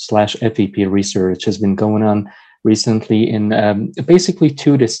inference / FEP research has been going on recently in basically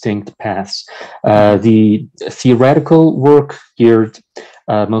two distinct paths. The theoretical work geared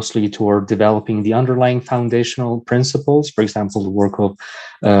mostly toward developing the underlying foundational principles. For example, the work of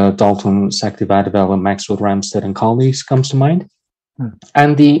Dalton, Saktivadevell, and Maxwell Ramstad and colleagues comes to mind.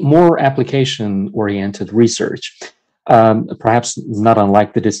 And the more application-oriented research, perhaps not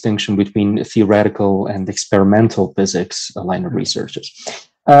unlike the distinction between theoretical and experimental physics line of researchers.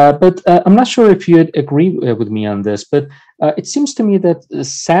 But I'm not sure if you'd agree with me on this, but it seems to me that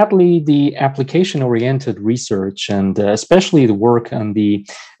sadly the application-oriented research and especially the work on the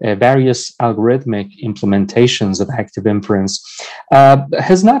various algorithmic implementations of active inference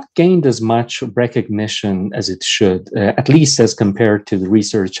has not gained as much recognition as it should, at least as compared to the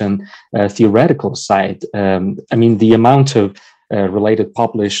research and theoretical side. I mean, the amount of related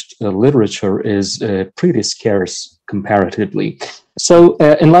published literature is pretty scarce comparatively. So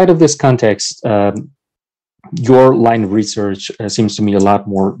in light of this context, your line of research seems to me a lot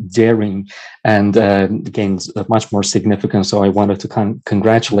more daring and gains much more significance. So I wanted to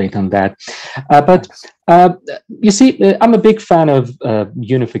congratulate on that. But you see, I'm a big fan of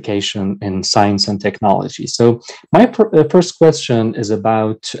unification in science and technology. So my first question is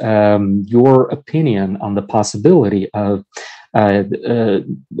about your opinion on the possibility of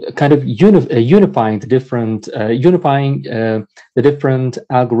kind of unifying the different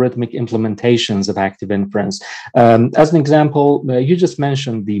algorithmic implementations of active inference. As an example, you just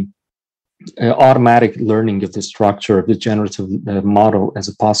mentioned the automatic learning of the structure of the generative model as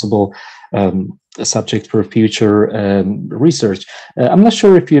a possible subject for future research. I'm not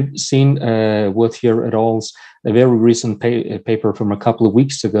sure if you've seen Woodhill et al.'s a very recent paper from a couple of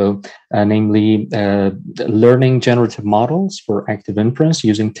weeks ago, namely learning generative models for active inference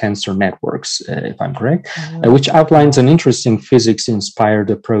using tensor networks, if I'm correct, which outlines an interesting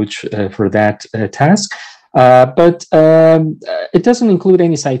physics-inspired approach for that task. But it doesn't include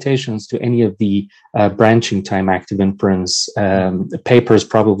any citations to any of the branching time active inference papers,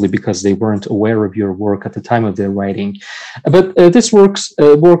 probably because they weren't aware of your work at the time of their writing. But this work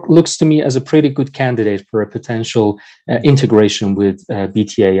looks to me as a pretty good candidate for a potential integration with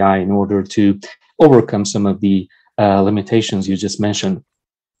BTAI in order to overcome some of the limitations you just mentioned.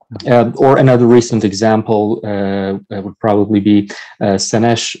 Or another recent example would probably be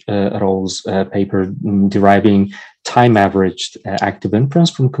Senesh et al.'s paper deriving time-averaged active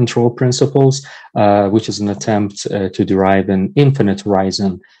inference from control principles, which is an attempt to derive an infinite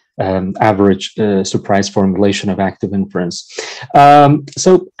horizon average surprise formulation of active inference.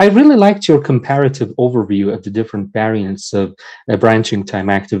 So I really liked your comparative overview of the different variants of branching time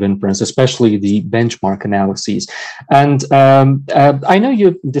active inference, especially the benchmark analyses. And I know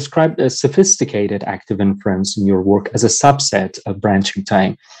you described a sophisticated active inference in your work as a subset of branching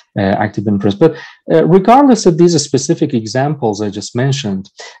time active inference. But regardless of these specific examples I just mentioned,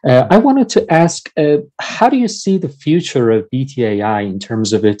 I wanted to ask, how do you see the future of BTAI in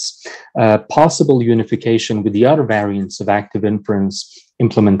terms of its possible unification with the other variants of active inference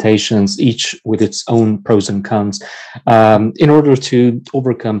implementations, each with its own pros and cons, in order to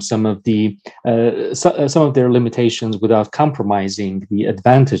overcome some of their limitations without compromising the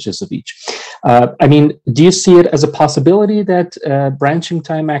advantages of each? I mean, do you see it as a possibility that branching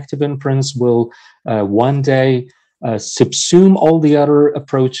time active inference will one day subsume all the other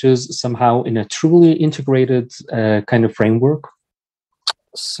approaches somehow in a truly integrated kind of framework?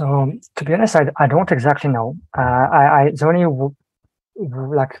 So, to be honest, I don't exactly know. The only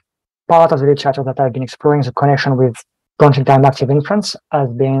like part of the literature that I've been exploring the connection with branching time active inference has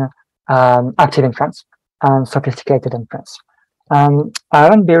been active inference and sophisticated inference. I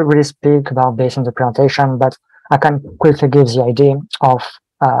won't be really speak about this in the presentation, but I can quickly give the idea of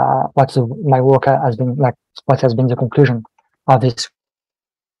what my work has been like, what has been the conclusion of this.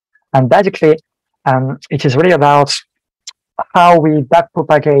 And basically, it is really about how we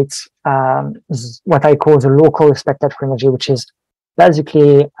backpropagate what I call the local expected free energy, which is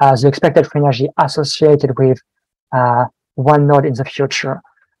basically the expected free energy associated with one node in the future.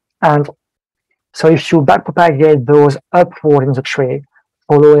 And so if you backpropagate those upward in the tree,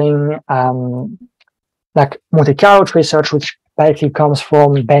 following like Monte Carlo research, which basically comes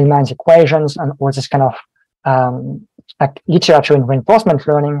from Bowman's equations and all this kind of like literature in reinforcement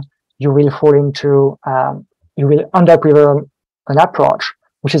learning, you will fall into, you will end up with an approach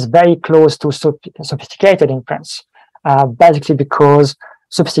which is very close to sophisticated inference, basically because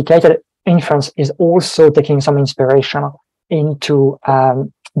sophisticated inference is also taking some inspiration into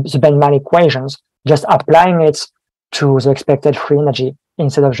the Bowman equations, just applying it to the expected free energy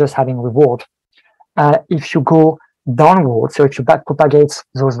instead of just having reward. If you go downward, so if you backpropagate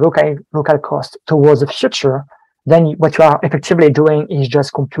those local costs towards the future, then what you are effectively doing is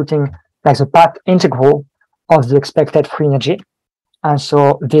just computing like the path integral of the expected free energy. And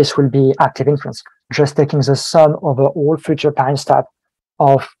so this will be active inference, just taking the sum over all future time steps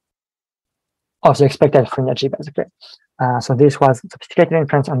of the expected free energy, basically. So this was sophisticated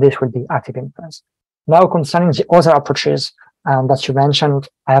inference, and this will be active inference. Now, concerning the other approaches that you mentioned,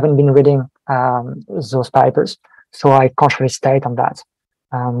 I haven't been reading those papers, so I can't really state on that.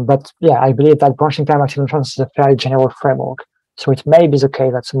 But yeah, I believe that branching time active inference is a fairly general framework, so it may be the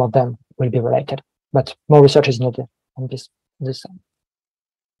case that some of them will be related, but more research is needed on this side.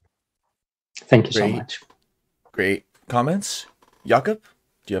 Thank you so much. Great comments. Jakob,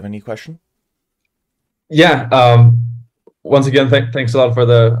 do you have any question? Yeah. Once again, thanks a lot for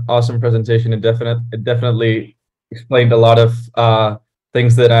the awesome presentation. It definitely explained a lot of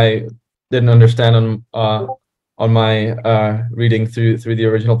things that I didn't understand on my reading through the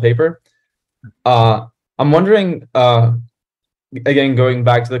original paper. I'm wondering, again, going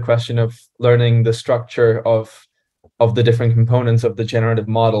back to the question of learning the structure of the different components of the generative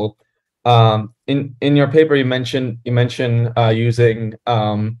model. In your paper, you mentioned using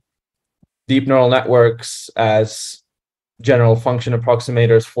deep neural networks as general function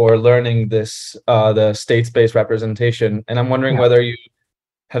approximators for learning this the state space representation, and I'm wondering whether you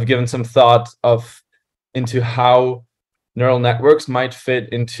have given some thought into how neural networks might fit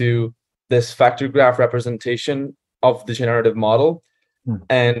into this factor graph representation of the generative model.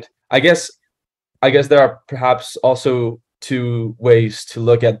 And I guess there are perhaps also two ways to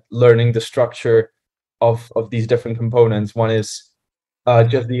look at learning the structure of these different components. One is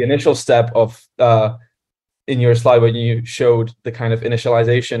just the initial step of in your slide when you showed the kind of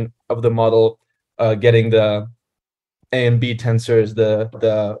initialization of the model, getting the A and B tensors,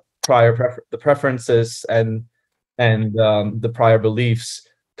 the preferences and the prior beliefs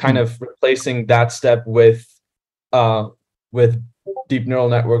kind of replacing that step with deep neural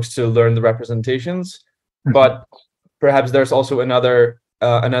networks to learn the representations. But perhaps there's also another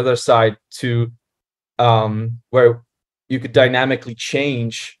side to where you could dynamically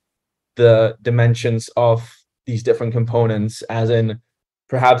change the dimensions of these different components, as in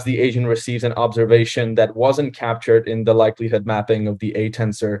perhaps the agent receives an observation that wasn't captured in the likelihood mapping of the A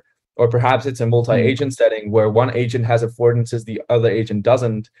tensor, or perhaps it's a multi-agent setting where one agent has affordances the other agent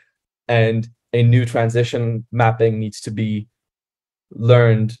doesn't, and a new transition mapping needs to be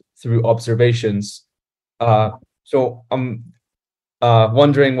learned through observations. So I'm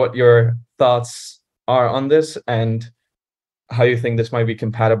wondering what your thoughts are on this and how you think this might be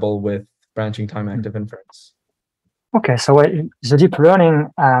compatible with branching time active inference. Okay, so the deep learning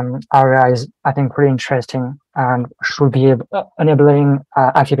area is, I think, really interesting and should be enabling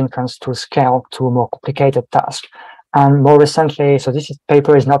active inference to scale to more complicated tasks. And more recently, so this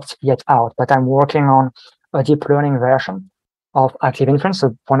paper is not yet out, but I'm working on a deep learning version of active inference.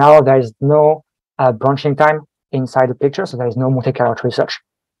 So for now, there is no branching time inside the picture, so there is no multi-carat research.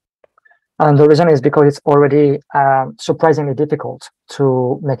 And the reason is because it's already surprisingly difficult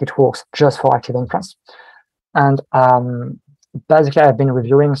to make it work just for active inference. And basically, I've been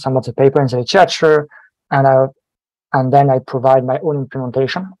reviewing some of the paper in the literature, and then I provide my own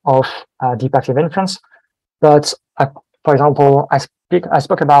implementation of deep active inference. But for example, I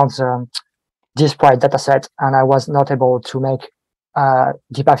spoke about the disparate dataset, and I was not able to make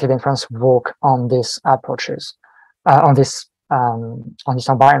deep active inference work on these approaches, on these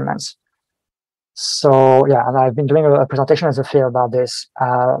environments. So yeah, and I've been doing a presentation as a field about this.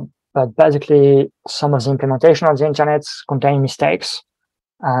 But basically, some of the implementation of the internet contain mistakes.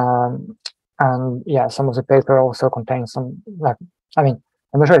 And yeah, some of the paper also contains some, I'm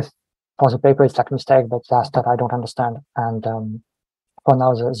not sure if for the paper it's like mistake, but that's that I don't understand. And for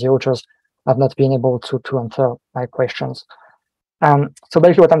now, the authors have not been able to answer my questions. So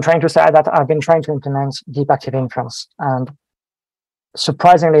basically what I'm trying to say is that I've been trying to implement deep active inference, and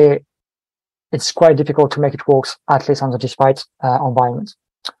surprisingly, it's quite difficult to make it work, at least on the disparate environment.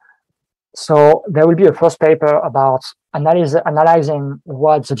 So there will be a first paper about analyzing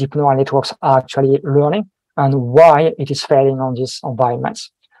what the deep neural networks are actually learning and why it is failing on these environments.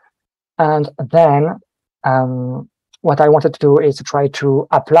 And then what I wanted to do is to try to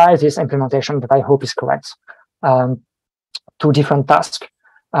apply this implementation that I hope is correct to different tasks,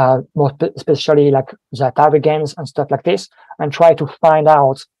 more especially like the Atari games and stuff like this, and try to find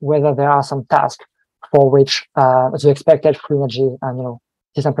out whether there are some tasks for which the expected free energy and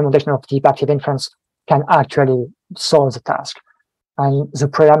this implementation of deep active inference can actually solve the task. And the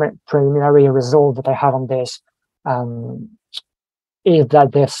preliminary result that I have on this is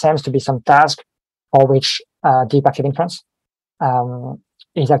that there seems to be some task for which deep active inference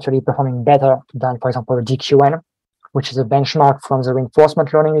is actually performing better than, for example, DQN, which is a benchmark from the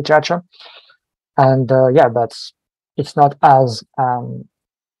reinforcement learning literature. And yeah, but it's not as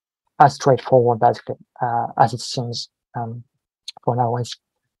straightforward, basically, as it seems. For now,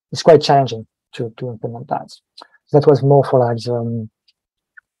 it's quite challenging to implement that. So that was more for like the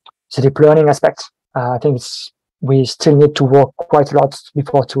deep learning aspect. I think we still need to work quite a lot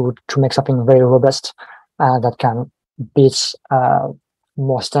before to make something very robust that can beat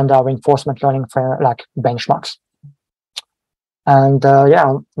more standard reinforcement learning for like benchmarks. And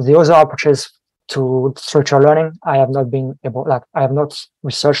yeah, the other approaches to structured learning, I have not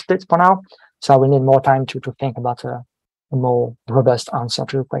researched it for now, so I will need more time to think about a more robust answer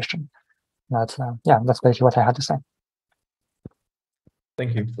to the question. But yeah, that's basically what I had to say.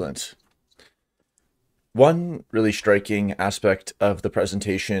 Thank you. Excellent. One really striking aspect of the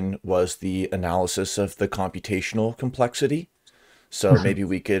presentation was the analysis of the computational complexity. So maybe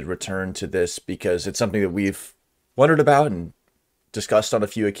we could return to this because it's something that we've wondered about and discussed on a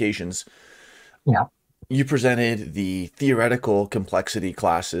few occasions. Yeah. You presented the theoretical complexity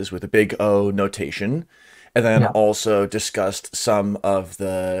classes with a big O notation, and then also discussed some of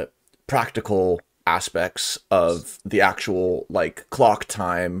the practical aspects of the actual like clock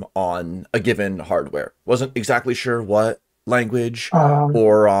time on a given hardware. Wasn't exactly sure what language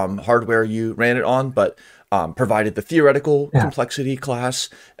or hardware you ran it on, but provided the theoretical complexity class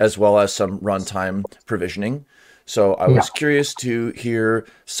as well as some runtime provisioning. So I was curious to hear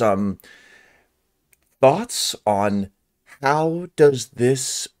some thoughts on how does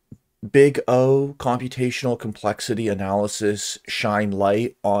this big O computational complexity analysis shine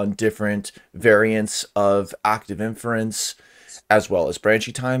light on different variants of active inference as well as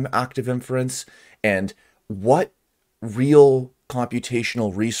branching time active inference, and what real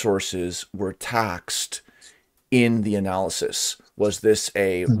computational resources were taxed in the analysis? Was this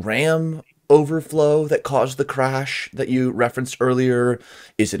a RAM overflow that caused the crash that you referenced earlier?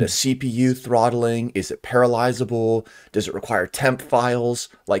 Is it a CPU throttling? Is it parallelizable? Does it require temp files?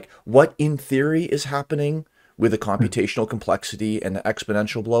 Like, what in theory is happening with the computational complexity and the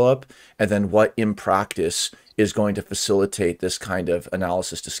exponential blowup? And then what in practice is going to facilitate this kind of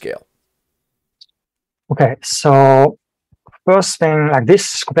analysis to scale? Okay, so first thing, like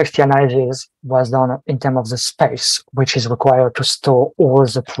this complexity analysis was done in terms of the space, which is required to store all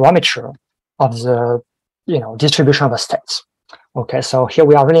the parameter of the distribution of the states. Okay, so here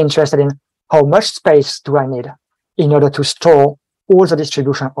we are really interested in how much space do I need in order to store all the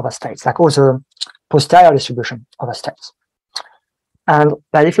distribution of the states, like all the posterior distribution of the states. And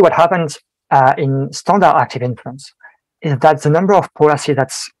basically what happens in standard active inference is that the number of policies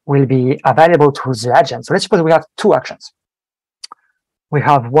that will be available to the agent. So let's suppose we have two actions. We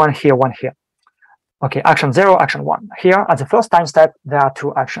have one here, one here. Okay, action 0, action 1. Here, at the first time step, there are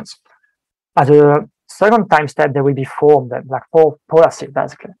two actions. At the second time step, there will be 4 of them, like 4 policies,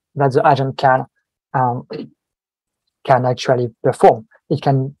 basically, that the agent can actually perform. It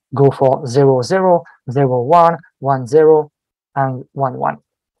can go for 0, 0, 0, 1, 1, 0, and 1, 1.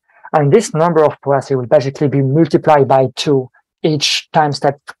 And this number of policies will basically be multiplied by 2 each time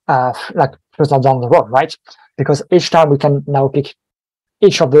step, like further down the road, right? Because each time we can now pick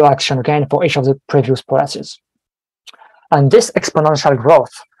each of the action again for each of the previous policies. And this exponential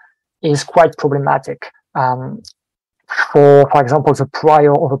growth is quite problematic for example, the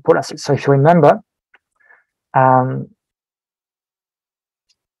prior of a policy. So if you remember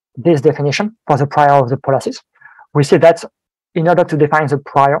this definition for the prior of the policies, we see that in order to define the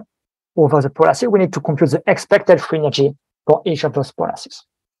prior over the policy, we need to compute the expected free energy for each of those policies.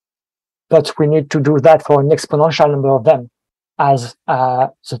 But we need to do that for an exponential number of them as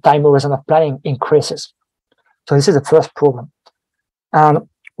the time horizon of planning increases. So this is the first problem. And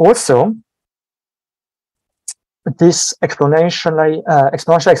also, this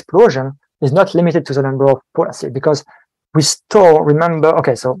exponential explosion is not limited to the number of policies, because we store, remember,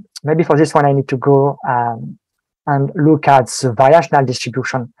 okay, so maybe for this one, I need to go and look at the variational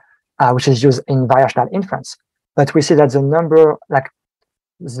distribution, which is used in variational inference. But we see that the number, like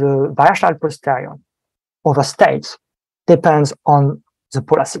the variational posterior over states depends on the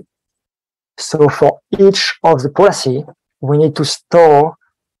policy. So for each of the policy, we need to store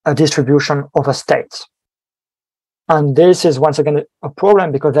a distribution over states. And this is once again a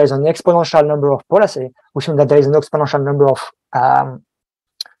problem because there is an exponential number of policy, which means that there is an exponential number of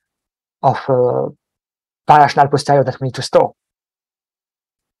variational posterior that we need to store.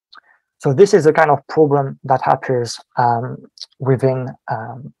 So this is the kind of problem that appears within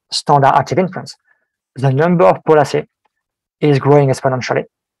standard active inference. The number of policy is growing exponentially.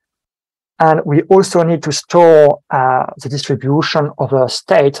 And we also need to store the distribution of a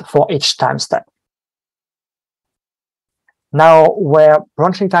state for each time step. Now, where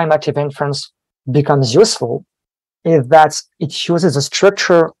branching time active inference becomes useful is that it uses a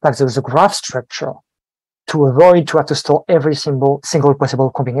structure, like the graph structure, to avoid to have to store every single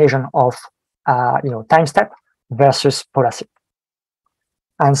possible combination of time step versus policy.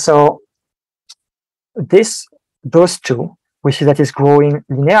 And so those two, we see that is growing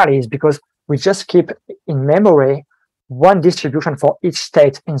linearly is because we just keep in memory one distribution for each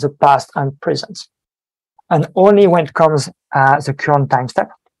state in the past and present. And only when it comes the current time step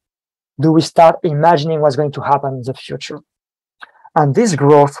do we start imagining what's going to happen in the future. And this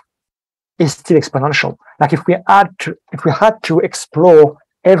growth is still exponential. Like if we had to explore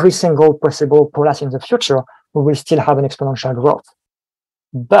every single possible policy in the future, we will still have an exponential growth.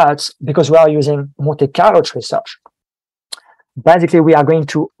 But because we are using Monte Carlo research, basically we are going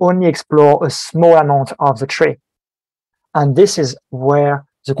to only explore a small amount of the tree. And this is where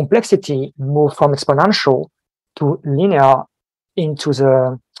the complexity moves from exponential to linear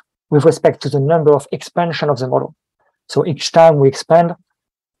with respect to the number of expansion of the model. So each time we expand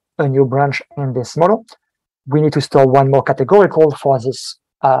a new branch in this model, we need to store one more categorical for this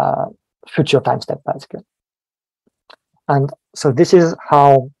future time step, basically. And so this is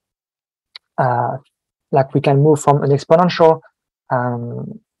how we can move from an exponential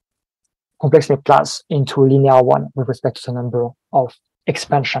complexity class into a linear one with respect to the number of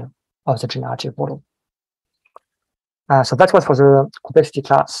expansion of the generative model. So that was for the complexity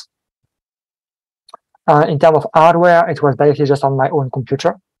class. In terms of hardware, it was basically just on my own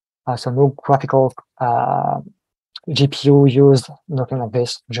computer. So no graphical GPU used, nothing like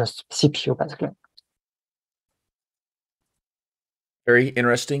this, just CPU basically. Very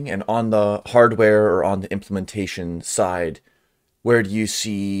interesting. And on the hardware or on the implementation side, where do you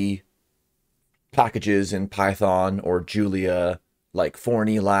see packages in Python or Julia like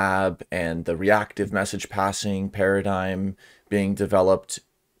Forney Lab and the reactive message passing paradigm being developed?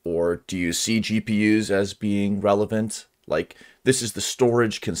 Or do you see GPUs as being relevant? Like, this is the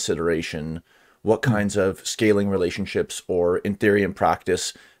storage consideration. What kinds of scaling relationships, or in theory and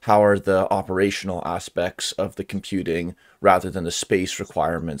practice, how are the operational aspects of the computing rather than the space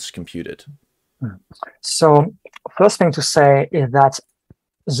requirements computed? So first thing to say is that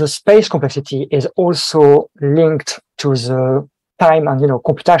the space complexity is also linked to the time and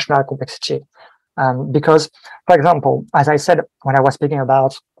computational complexity. Because, for example, as I said when I was speaking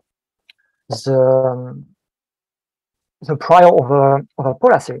about the prior of a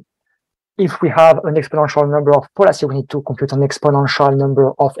policy, if we have an exponential number of policies, we need to compute an exponential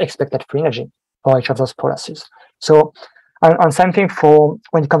number of expected free energy for each of those policies. So, and same thing for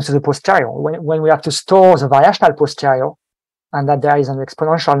when it comes to the posterior. When we have to store the variational posterior, and that there is an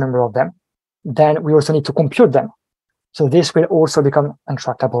exponential number of them, then we also need to compute them. So this will also become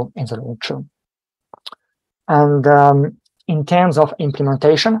intractable in the long term. And in terms of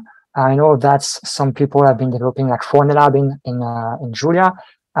implementation, I know that some people have been developing like Forney Lab in Julia.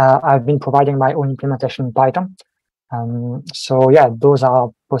 I've been providing my own implementation in Python. So yeah, those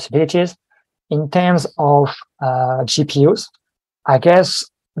are possibilities. In terms of GPUs, I guess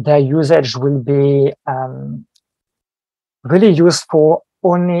their usage will be really useful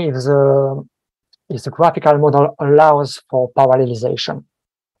only if the graphical model allows for parallelization.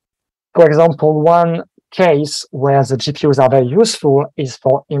 For example, one case where the GPUs are very useful is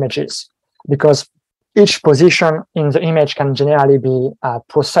for images, because each position in the image can generally be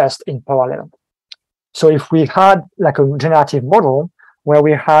processed in parallel. So if we had like a generative model where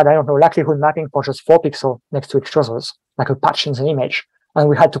we had, I don't know, likelihood mapping for just 4 pixels next to each other, like a patch in the image, and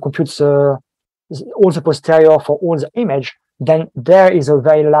we had to compute all the posterior for all the image, then there is a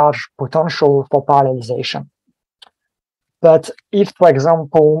very large potential for parallelization. But if, for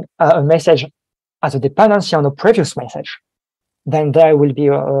example, a message has a dependency on a previous message, then there will be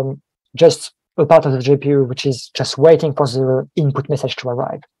just a part of the GPU which is just waiting for the input message to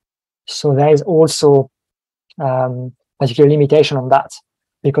arrive. So there is also basically a limitation on that,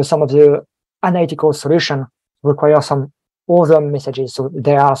 because some of the analytical solution require some other messages. So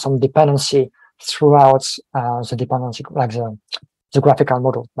there are some dependency throughout the dependency, like the graphical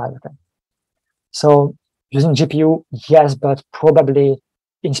model. So using GPU, yes, but probably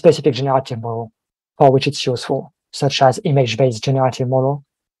in specific generative model for which it's useful, such as image-based generative model,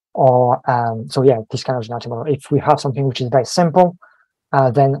 or so yeah, this kind of generative model. If we have something which is very simple,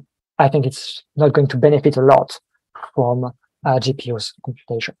 then I think it's not going to benefit a lot from GPU's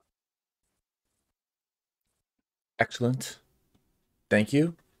computation. Excellent. Thank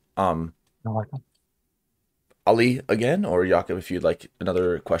you. You're welcome. Ali again, or Jakob, if you'd like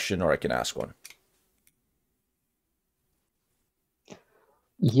another question, or I can ask one.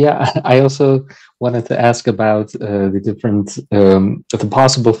 Yeah, I also wanted to ask about the different, the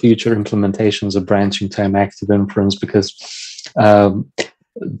possible future implementations of branching time active inference, because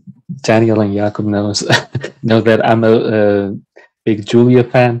Daniel and Jakob know that I'm a big Julia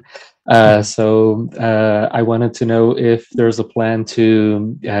fan. So I wanted to know if there's a plan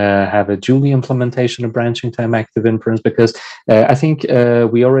to have a Julia implementation of branching time active inference, because I think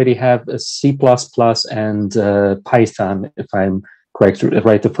we already have a C++ and Python, if I'm correct,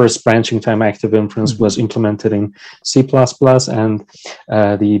 right? The first branching time active inference was implemented in C++ and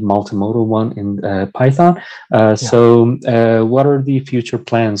the multimodal one in Python. So what are the future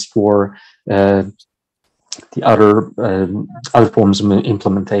plans for the other forms of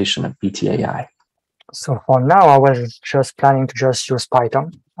implementation of BTAI? So for now, I was just planning to just use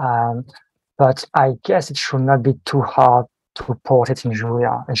Python, but I guess it should not be too hard to port it in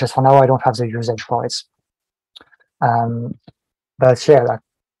Julia. It's just for now, I don't have the usage for it. But yeah,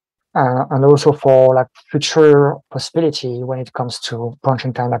 and also for like future possibility when it comes to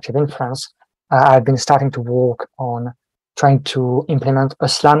branching time active inference, I've been starting to work on trying to implement a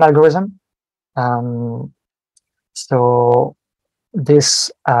SLAM algorithm. So this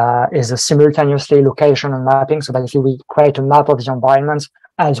is a simultaneously location and mapping. So basically we create a map of the environment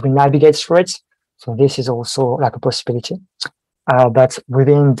as we navigate through it. So this is also like a possibility. But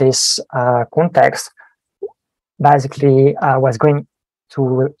within this context, basically what's going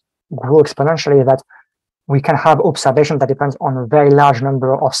to grow exponentially is that we can have observation that depends on a very large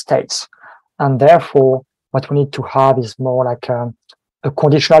number of states. And therefore, what we need to have is more like a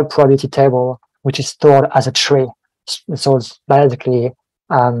conditional probability table, which is stored as a tree. So it's basically,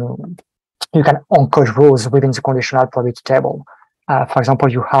 you can encode rows within the conditional probability table. For example,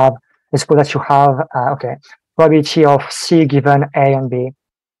 let's suppose that you have, probability of C given A and B.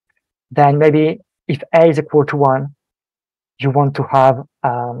 Then maybe if A is equal to 1, you want to have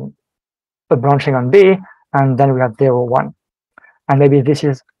a branching on B, and then we have 0, 1. And maybe this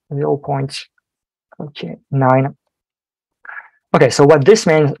is 0.9. Okay, so what this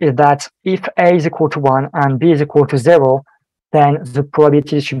means is that if A is equal to 1 and B is equal to 0, then the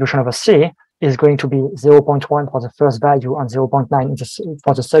probability distribution over C is going to be 0.1 for the first value and 0.9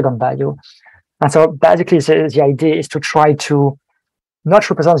 for the second value. And so basically the idea is to try to not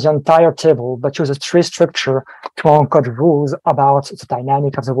represent the entire table, but use a tree structure to encode rules about the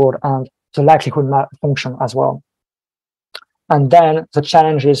dynamic of the world and the likelihood function as well. And then the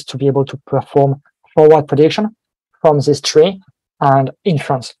challenge is to be able to perform forward prediction from this tree and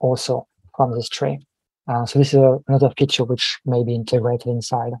inference also from this tree. So this is another feature which may be integrated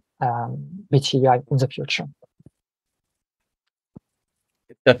inside BTEI in the future.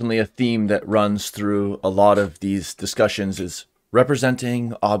 Definitely a theme that runs through a lot of these discussions is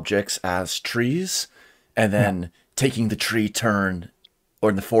representing objects as trees and then taking the tree turn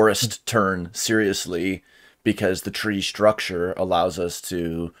or the forest turn seriously, because the tree structure allows us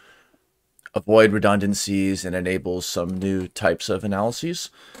to avoid redundancies and enables some new types of analyses.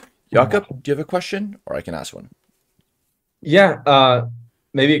 Jakob, do you have a question, or I can ask one? Yeah,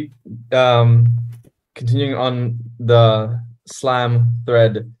 maybe continuing on the SLAM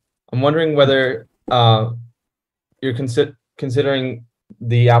thread, I'm wondering whether you're considering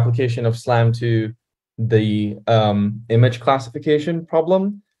the application of SLAM to the image classification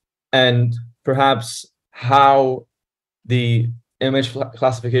problem, and perhaps how the image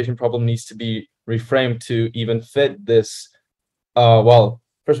classification problem needs to be reframed to even fit this, well,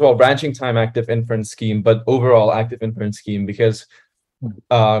 first of all, branching time active inference scheme, but overall active inference scheme, because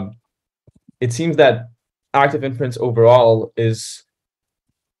it seems that active inference overall is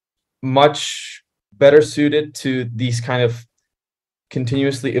much better suited to these kind of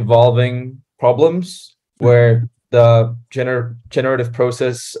continuously evolving problems where the generative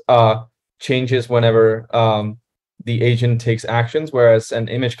process changes whenever the agent takes actions, whereas an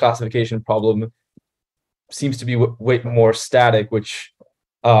image classification problem seems to be way more static, which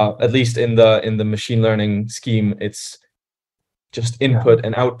at least in the machine learning scheme, it's just input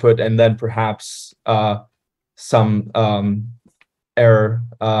and output, and then perhaps some error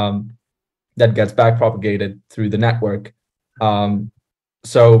that gets back propagated through the network.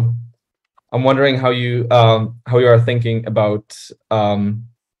 So I'm wondering how you are thinking about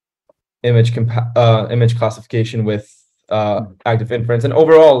image classification with active inference, and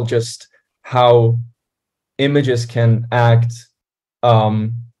overall just how images can act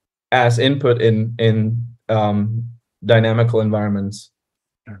as input in dynamical environments.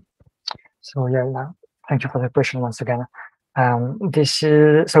 So yeah, thank you for the question once again. This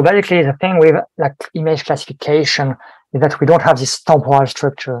is so basically the thing with like image classification is that we don't have this temporal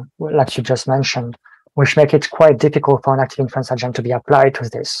structure like you just mentioned, which make it quite difficult for an active inference agent to be applied to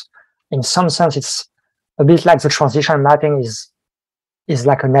this. In some sense, it's a bit like the transition mapping is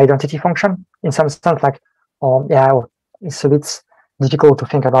like an identity function. In some sense, like it's a bit difficult to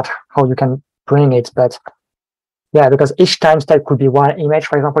think about how you can bring it, but yeah, because each time step could be one image,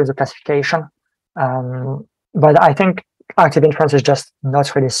 for example, is a classification. But I think active inference is just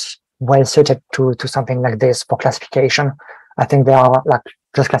not really well suited to something like this for classification. I think there are like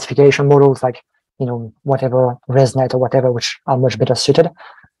just classification models like, you know, whatever ResNet or whatever, which are much better suited.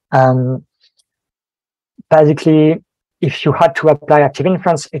 Basically, if you had to apply active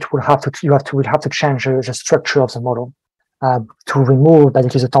inference, it would have to you would have to change the structure of the model to remove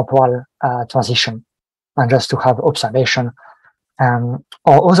basically the temporal transition and just to have observation. Or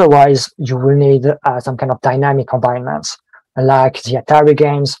otherwise, you will need some kind of dynamic environments like the Atari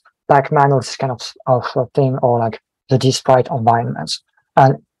games, Pac-Man, or this kind of thing, or like the Disprite environments.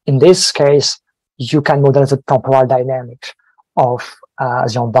 And in this case, you can model the temporal dynamic of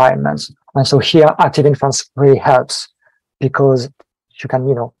the environments. And so here, active inference really helps because you can,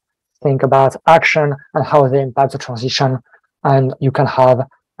 you know, think about action and how they impact the transition. And you can have,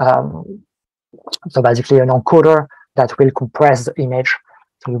 so basically an encoder that will compress the image.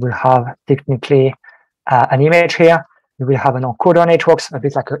 So you will have technically an image here. You will have an encoder networks, a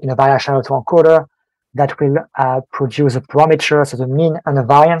bit like in a bidirectional autoencoder that will produce a parameter, so the mean and the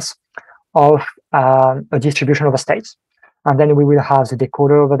variance of a distribution over states. And then we will have the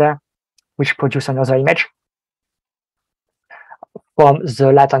decoder over there, which produce another image from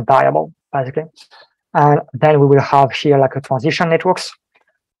the latent variable, basically. And then we will have here like a transition networks,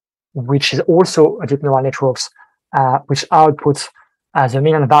 which is also a deep neural networks, which outputs the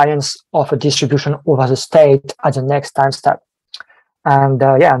mean and variance of a distribution over the state at the next time step. And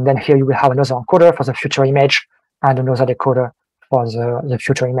and then here you will have another encoder for the future image and another decoder for the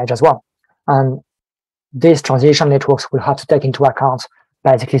future image as well. And these transition networks will have to take into account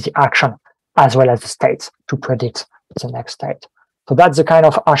basically the action as well as the state to predict the next state. So that's the kind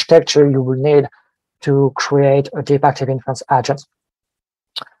of architecture you will need to create a deep active inference agent.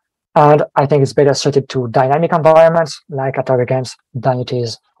 And I think it's better suited to dynamic environments like Atari games than it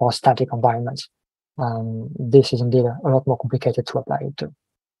is for static environments. This is indeed a lot more complicated to apply it to.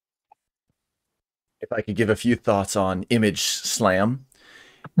 If I could give a few thoughts on image slam,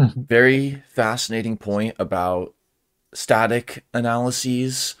 very fascinating point about static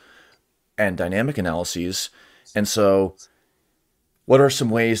analyses and dynamic analyses. And so what are some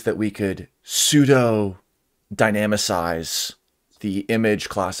ways that we could pseudo dynamicize the image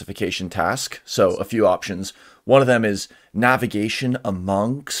classification task? So a few options. One of them is navigation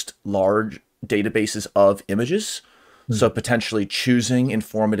amongst large databases of images. So potentially choosing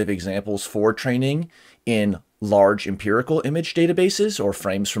informative examples for training in large empirical image databases or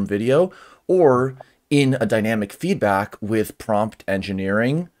frames from video, or in a dynamic feedback with prompt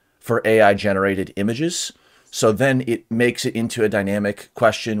engineering for AI generated images. So then it makes it into a dynamic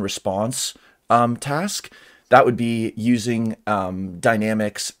question response task. That would be using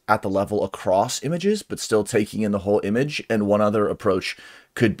dynamics at the level across images, but still taking in the whole image. And one other approach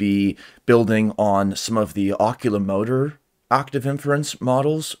could be building on some of the oculomotor active inference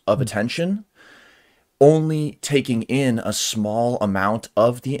models of attention, only taking in a small amount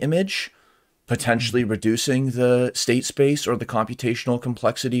of the image, potentially reducing the state space or the computational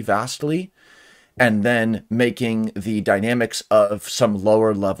complexity vastly, and then making the dynamics of some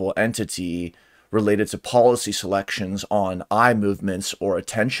lower level entity related to policy selections on eye movements or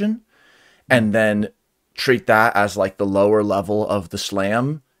attention, and then treat that as like the lower level of the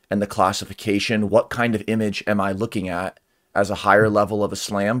SLAM and the classification. What kind of image am I looking at as a higher level of a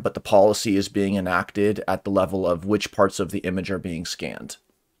SLAM, but the policy is being enacted at the level of which parts of the image are being scanned?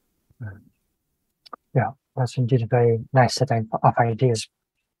 Yeah, that's indeed a very nice set of ideas,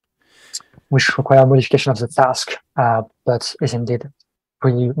 which require modification of the task, but is indeed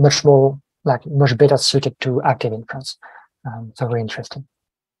pretty much more, like much better suited to active inference. So very interesting.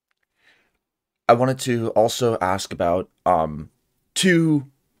 I wanted to also ask about two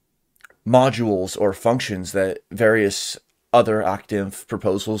modules or functions that various other ActInf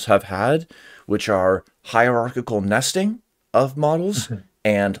proposals have had, which are hierarchical nesting of models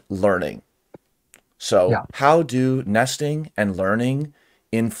and learning. So how do nesting and learning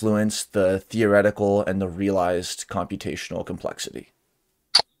influence the theoretical and the realized computational complexity?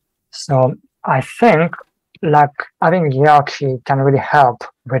 So I think like having hierarchy can really help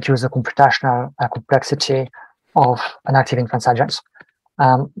reduce the computational complexity of an active inference agent.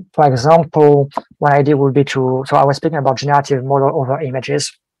 For example, one idea would be so I was speaking about generative model over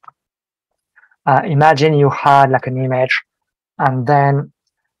images. Imagine you had like an image, and then,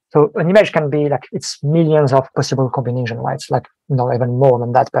 so an image can be like, it's millions of possible combinations, right? It's like, not even more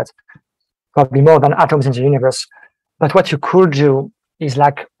than that, but probably more than atoms in the universe. But what you could do is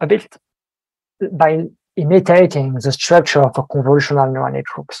like a bit by imitating the structure of a convolutional neural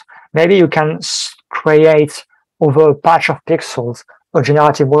networks. Maybe you can create over a patch of pixels a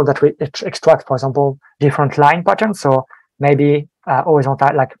generative model that will extract, for example, different line patterns. So maybe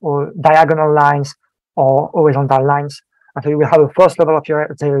horizontal, like or diagonal lines or horizontal lines. And so you will have a first level of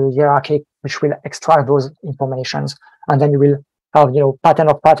the hierarchy, which will extract those informations, and then you will have pattern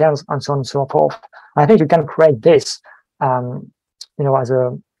of patterns and so on and so forth. I think you can create this, as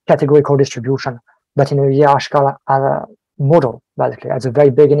a categorical distribution, but in a hierarchical model. Basically, at the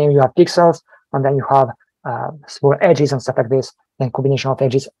very beginning, you have pixels, and then you have small edges and stuff like this, then combination of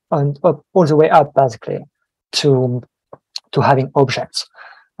edges, and up, all the way up, basically, to having objects.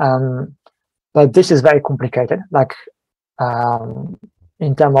 But this is very complicated. Like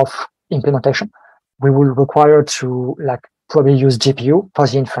in terms of implementation, we will require to probably use GPU for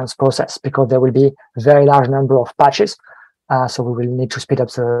the inference process, because there will be a very large number of patches. So we will need to speed up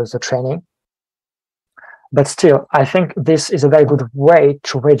the training. But still, I think this is a very good way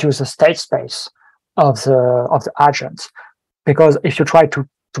to reduce the state space of the agent, because if you try to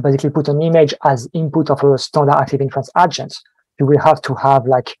basically put an image as input of a standard active inference agent, you will have to have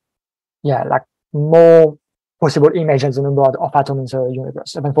more possible images than the number of atoms in the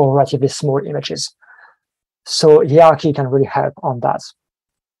universe, even for relatively small images. So hierarchy can really help on that.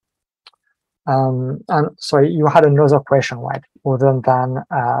 And sorry, you had another question, right? Other than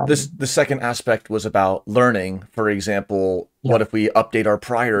the second aspect was about learning. For example, what if we update our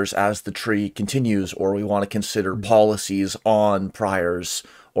priors as the tree continues, or we want to consider policies on priors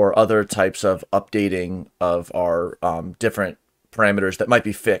or other types of updating of our different parameters that might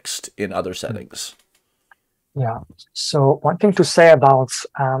be fixed in other settings? Yeah. So one thing to say about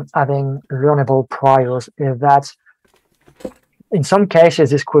having learnable priors is that in some cases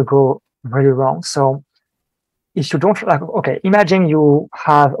this could go really wrong. So if you don't like, okay, imagine you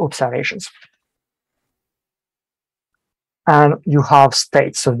have observations and you have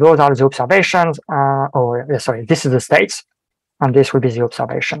states. So those are the observations, sorry, this is the states, and this will be the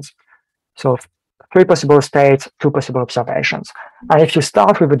observations. So 3 possible states, 2 possible observations. And if you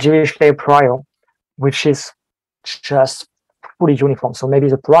start with a Dirichlet prior, which is just fully uniform, so maybe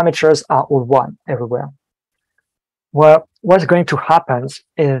the parameters are all 1 everywhere. Well, what's going to happen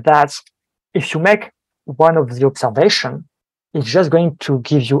is that if you make one of the observation, it's just going to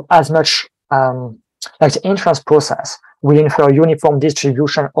give you as much, like the inference process will infer a uniform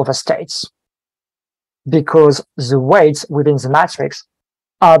distribution over states, because the weights within the matrix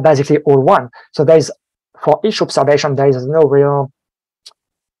are basically all 1. So there is, for each observation, there is no real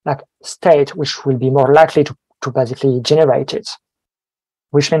like state which will be more likely to basically generate it,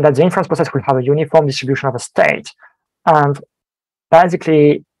 which means that the inference process will have a uniform distribution of a state. And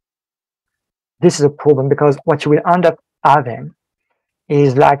basically, this is a problem, because what you will end up having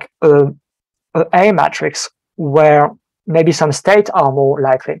is like a matrix where maybe some states are more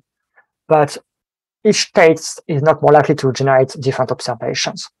likely, but each state is not more likely to generate different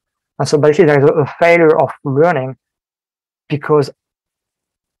observations. And so basically there is a failure of learning, because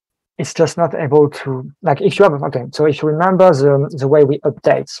it's just not able to, like, if you have, okay, so if you remember the way we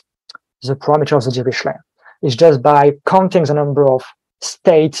update the parameter of the Dirichlet, it's just by counting the number of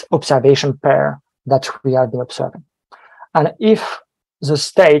state observation pair that we have been observing. And if the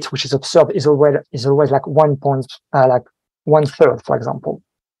state which is observed is always like 1 point, like 1/3, for example,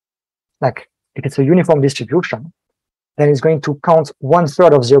 like if it's a uniform distribution, then it's going to count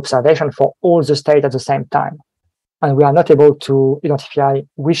 1/3 of the observation for all the states at the same time. And we are not able to identify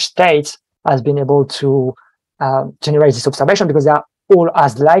which state has been able to generate this observation, because they are all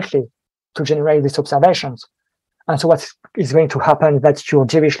as likely to generate these observations. And so what is going to happen is that your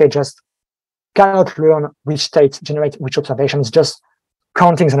Dirichlet just cannot learn which state generate which observations, just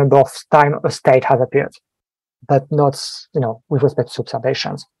counting the number of time a state has appeared, but not, with respect to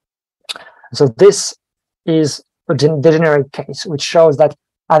observations. So this is a degenerate case, which shows that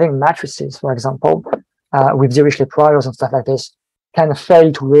having matrices, for example, with Dirichlet priors and stuff like this, can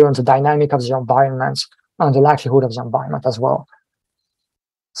fail to learn the dynamic of the environment and the likelihood of the environment as well.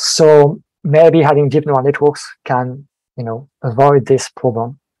 So maybe having deep neural networks can, avoid this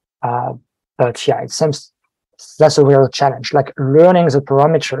problem. But yeah, it seems that's a real challenge. Like learning the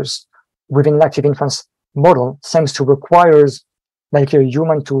parameters within an active inference model seems to requires like a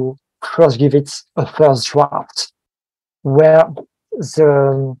human to first give it a first draft, where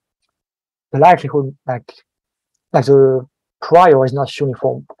the likelihood, like the prior is not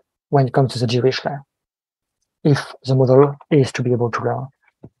uniform when it comes to the Dirichlet, if the model is to be able to learn.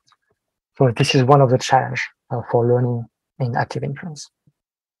 So this is one of the challenges for learning in active inference.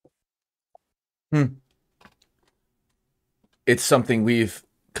 It's something we've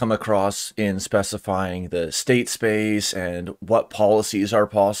come across in specifying the state space and what policies are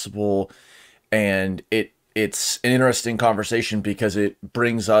possible. And it's an interesting conversation because it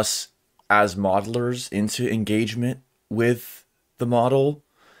brings us as modelers into engagement with the model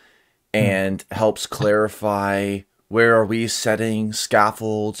and helps clarify where are we setting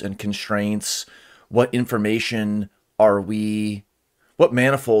scaffolds and constraints, what information are we, what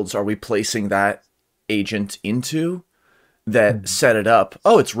manifolds are we placing that agent into that set it up.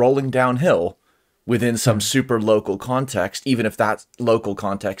 Oh, it's rolling downhill within some super local context. Even if that local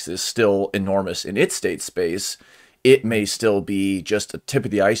context is still enormous in its state space, it may still be just a tip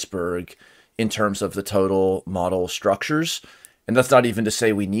of the iceberg in terms of the total model structures. And that's not even to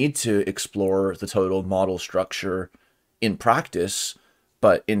say we need to explore the total model structure in practice,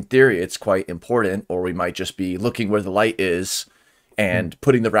 but in theory, it's quite important, or we might just be looking where the light is and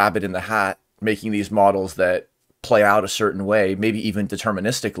putting the rabbit in the hat, making these models that play out a certain way, maybe even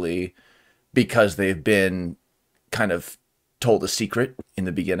deterministically, because they've been kind of told a secret in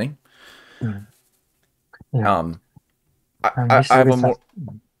the beginning. Yeah. I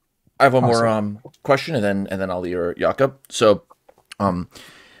have one more question, and then I'll hear Jakob. So,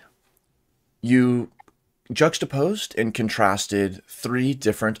 you juxtaposed and contrasted 3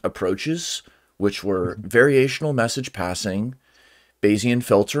 different approaches, which were variational message passing, Bayesian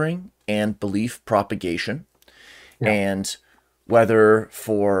filtering, and belief propagation. And whether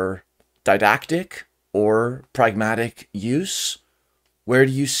for didactic or pragmatic use, where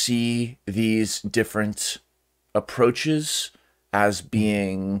do you see these different approaches as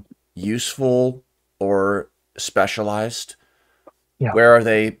being useful or specialized? Yeah. Where are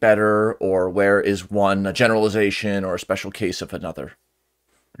they better, or where is one a generalization or a special case of another?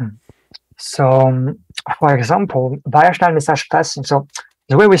 So, for example, bidirectional message passing. So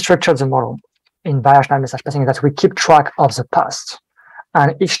the way we structure the model in bidirectional message passing is that we keep track of the past,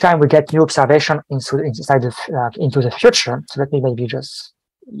 and each time we get new observation into the future. So let me maybe just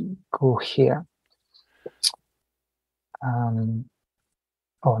go here.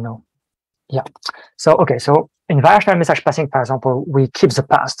 Oh no, yeah. So okay, so in bidirectional message passing, for example, we keep the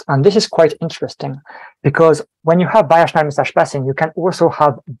past, and this is quite interesting because when you have bidirectional message passing, you can also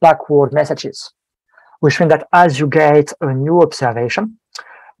have backward messages, which means that as you get a new observation,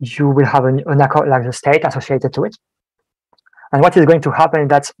 you will have an accord like the state associated to it. And what is going to happen is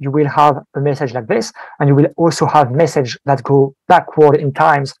that you will have a message like this, and you will also have messages that go backward in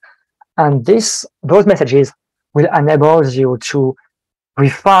times. And those messages will enable you to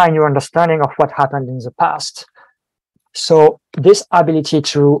refine your understanding of what happened in the past. So this ability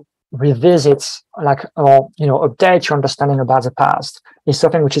to revisit, or update your understanding about the past is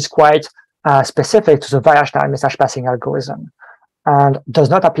something which is quite specific to the bidirectional message passing algorithm, and does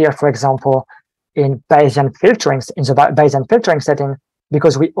not appear, for example, in Bayesian filtering, in the Bayesian filtering setting,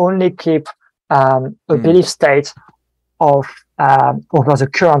 because we only keep a belief state of over the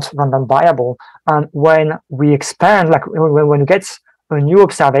current random variable. And when we expand, like when we get a new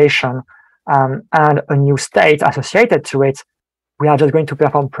observation and a new state associated to it, we are just going to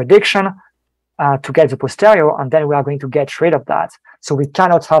perform prediction to get the posterior, and then we are going to get rid of that. So we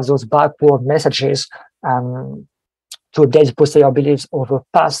cannot have those backward messages to update the posterior beliefs over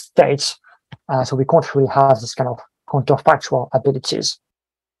past states. So we can't really have this kind of counterfactual abilities.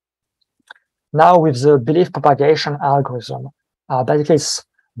 Now with the belief propagation algorithm, basically it's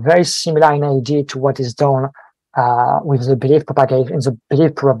very similar in idea to what is done with the belief propagation in the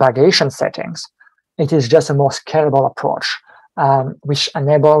belief propagation settings. It is just a more scalable approach, which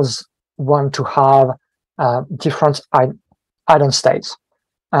enables one to have different ident states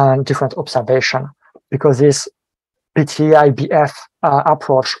and different observation, because this BTI-BF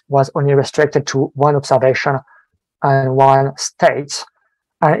approach was only restricted to one observation and one state.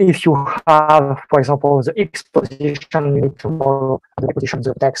 And if you have, for example, the X position, you need to model the position of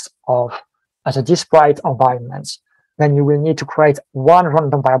the text as a disparate environments, then you will need to create one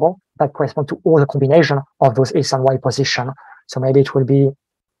random variable that corresponds to all the combination of those X and Y position. So maybe it will be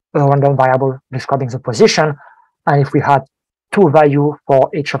a random variable describing the position. And if we had two values for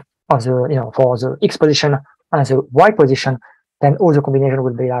each of the, for the X position and the Y position, then all the combination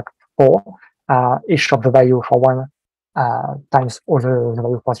will be like 4, each of the value for one times all the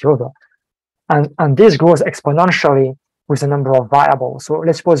value for the other. And this grows exponentially with the number of variables. So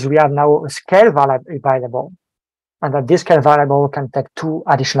let's suppose we have now a scale variable, and that this scale variable can take 2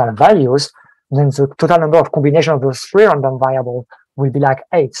 additional values. Then the total number of combination of those 3 random variables will be like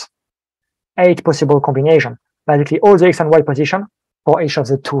 8. 8 possible combination. Basically all the X and Y position for each of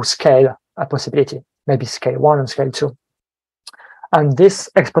the 2 scale possibility, maybe scale 1 and scale 2. And this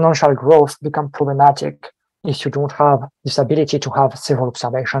exponential growth becomes problematic if you don't have this ability to have several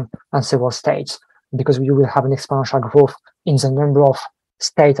observations and several states, because you will have an exponential growth in the number of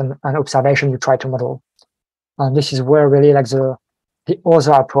states and observations you try to model. And this is where really like the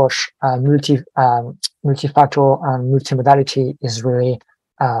other approach, multifactor and multimodality, is really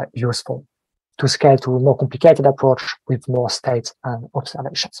useful to scale to a more complicated approach with more states and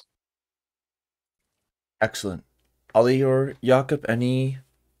observations. Excellent. Ali or Jakob, any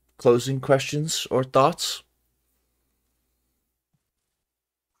closing questions or thoughts?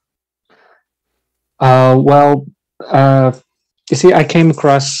 You see, I came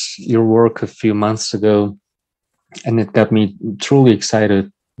across your work a few months ago, and it got me truly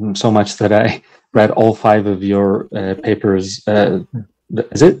excited, so much that I read all 5 of your papers.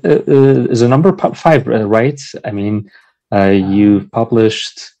 Is the number 5, right? I mean, you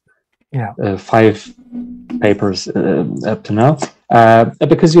published 5 papers up to now.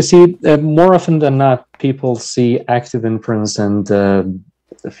 Because you see, more often than not, people see active inference and the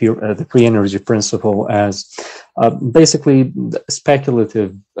free energy principle as basically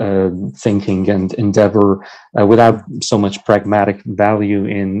speculative thinking and endeavor without so much pragmatic value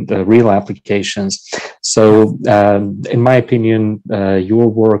in the real applications. So in my opinion, your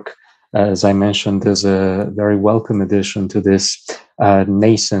work, as I mentioned, is a very welcome addition to this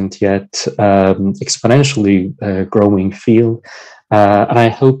nascent yet exponentially growing field. And I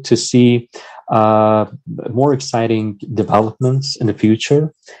hope to see more exciting developments in the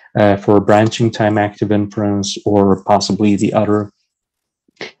future for branching time active inference, or possibly the other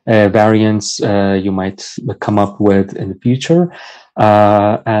variants you might come up with in the future.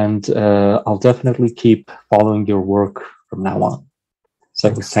 And I'll definitely keep following your work from now on. So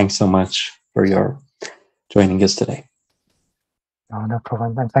thanks so much for your joining us today. No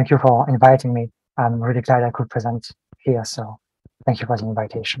problem. And thank you for inviting me. I'm really glad I could present here. So thank you for the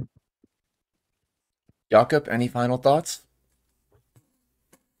invitation. Jakob, any final thoughts?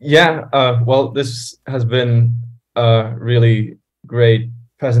 Yeah, well, this has been a really great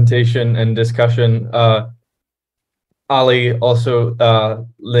presentation and discussion. Ali also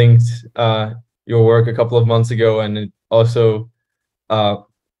linked your work a couple of months ago, and it also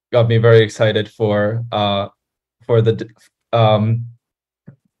got me very excited for the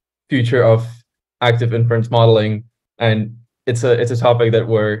future of active inference modeling. And it's a topic that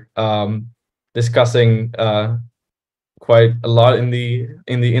we're discussing quite a lot in the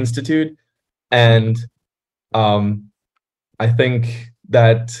institute, and I think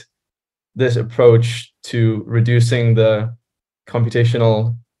that this approach to reducing the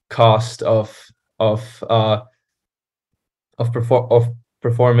computational cost of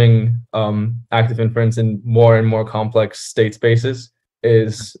performing active inference in more and more complex state spaces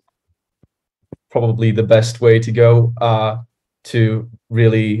is probably the best way to go to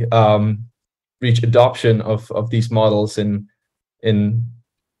really reach adoption of these models in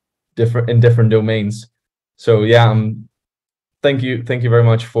different domains. So yeah, thank you very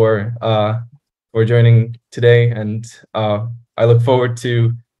much for joining today, and I look forward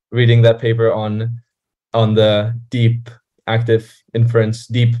to reading that paper on the deep active inference,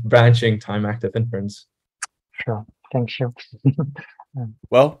 deep branching time active inference. Sure, thank you.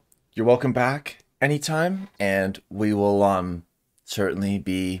 Well, you're welcome back anytime, and we will certainly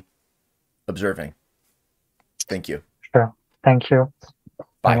be observing. Thank you. Sure. Thank you.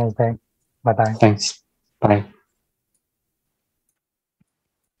 Bye. Have a nice day. Bye-bye. Thanks. Bye.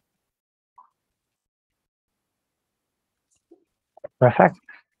 Perfect.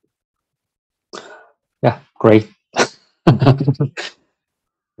 Yeah, great.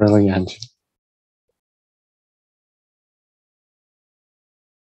 Brilliant.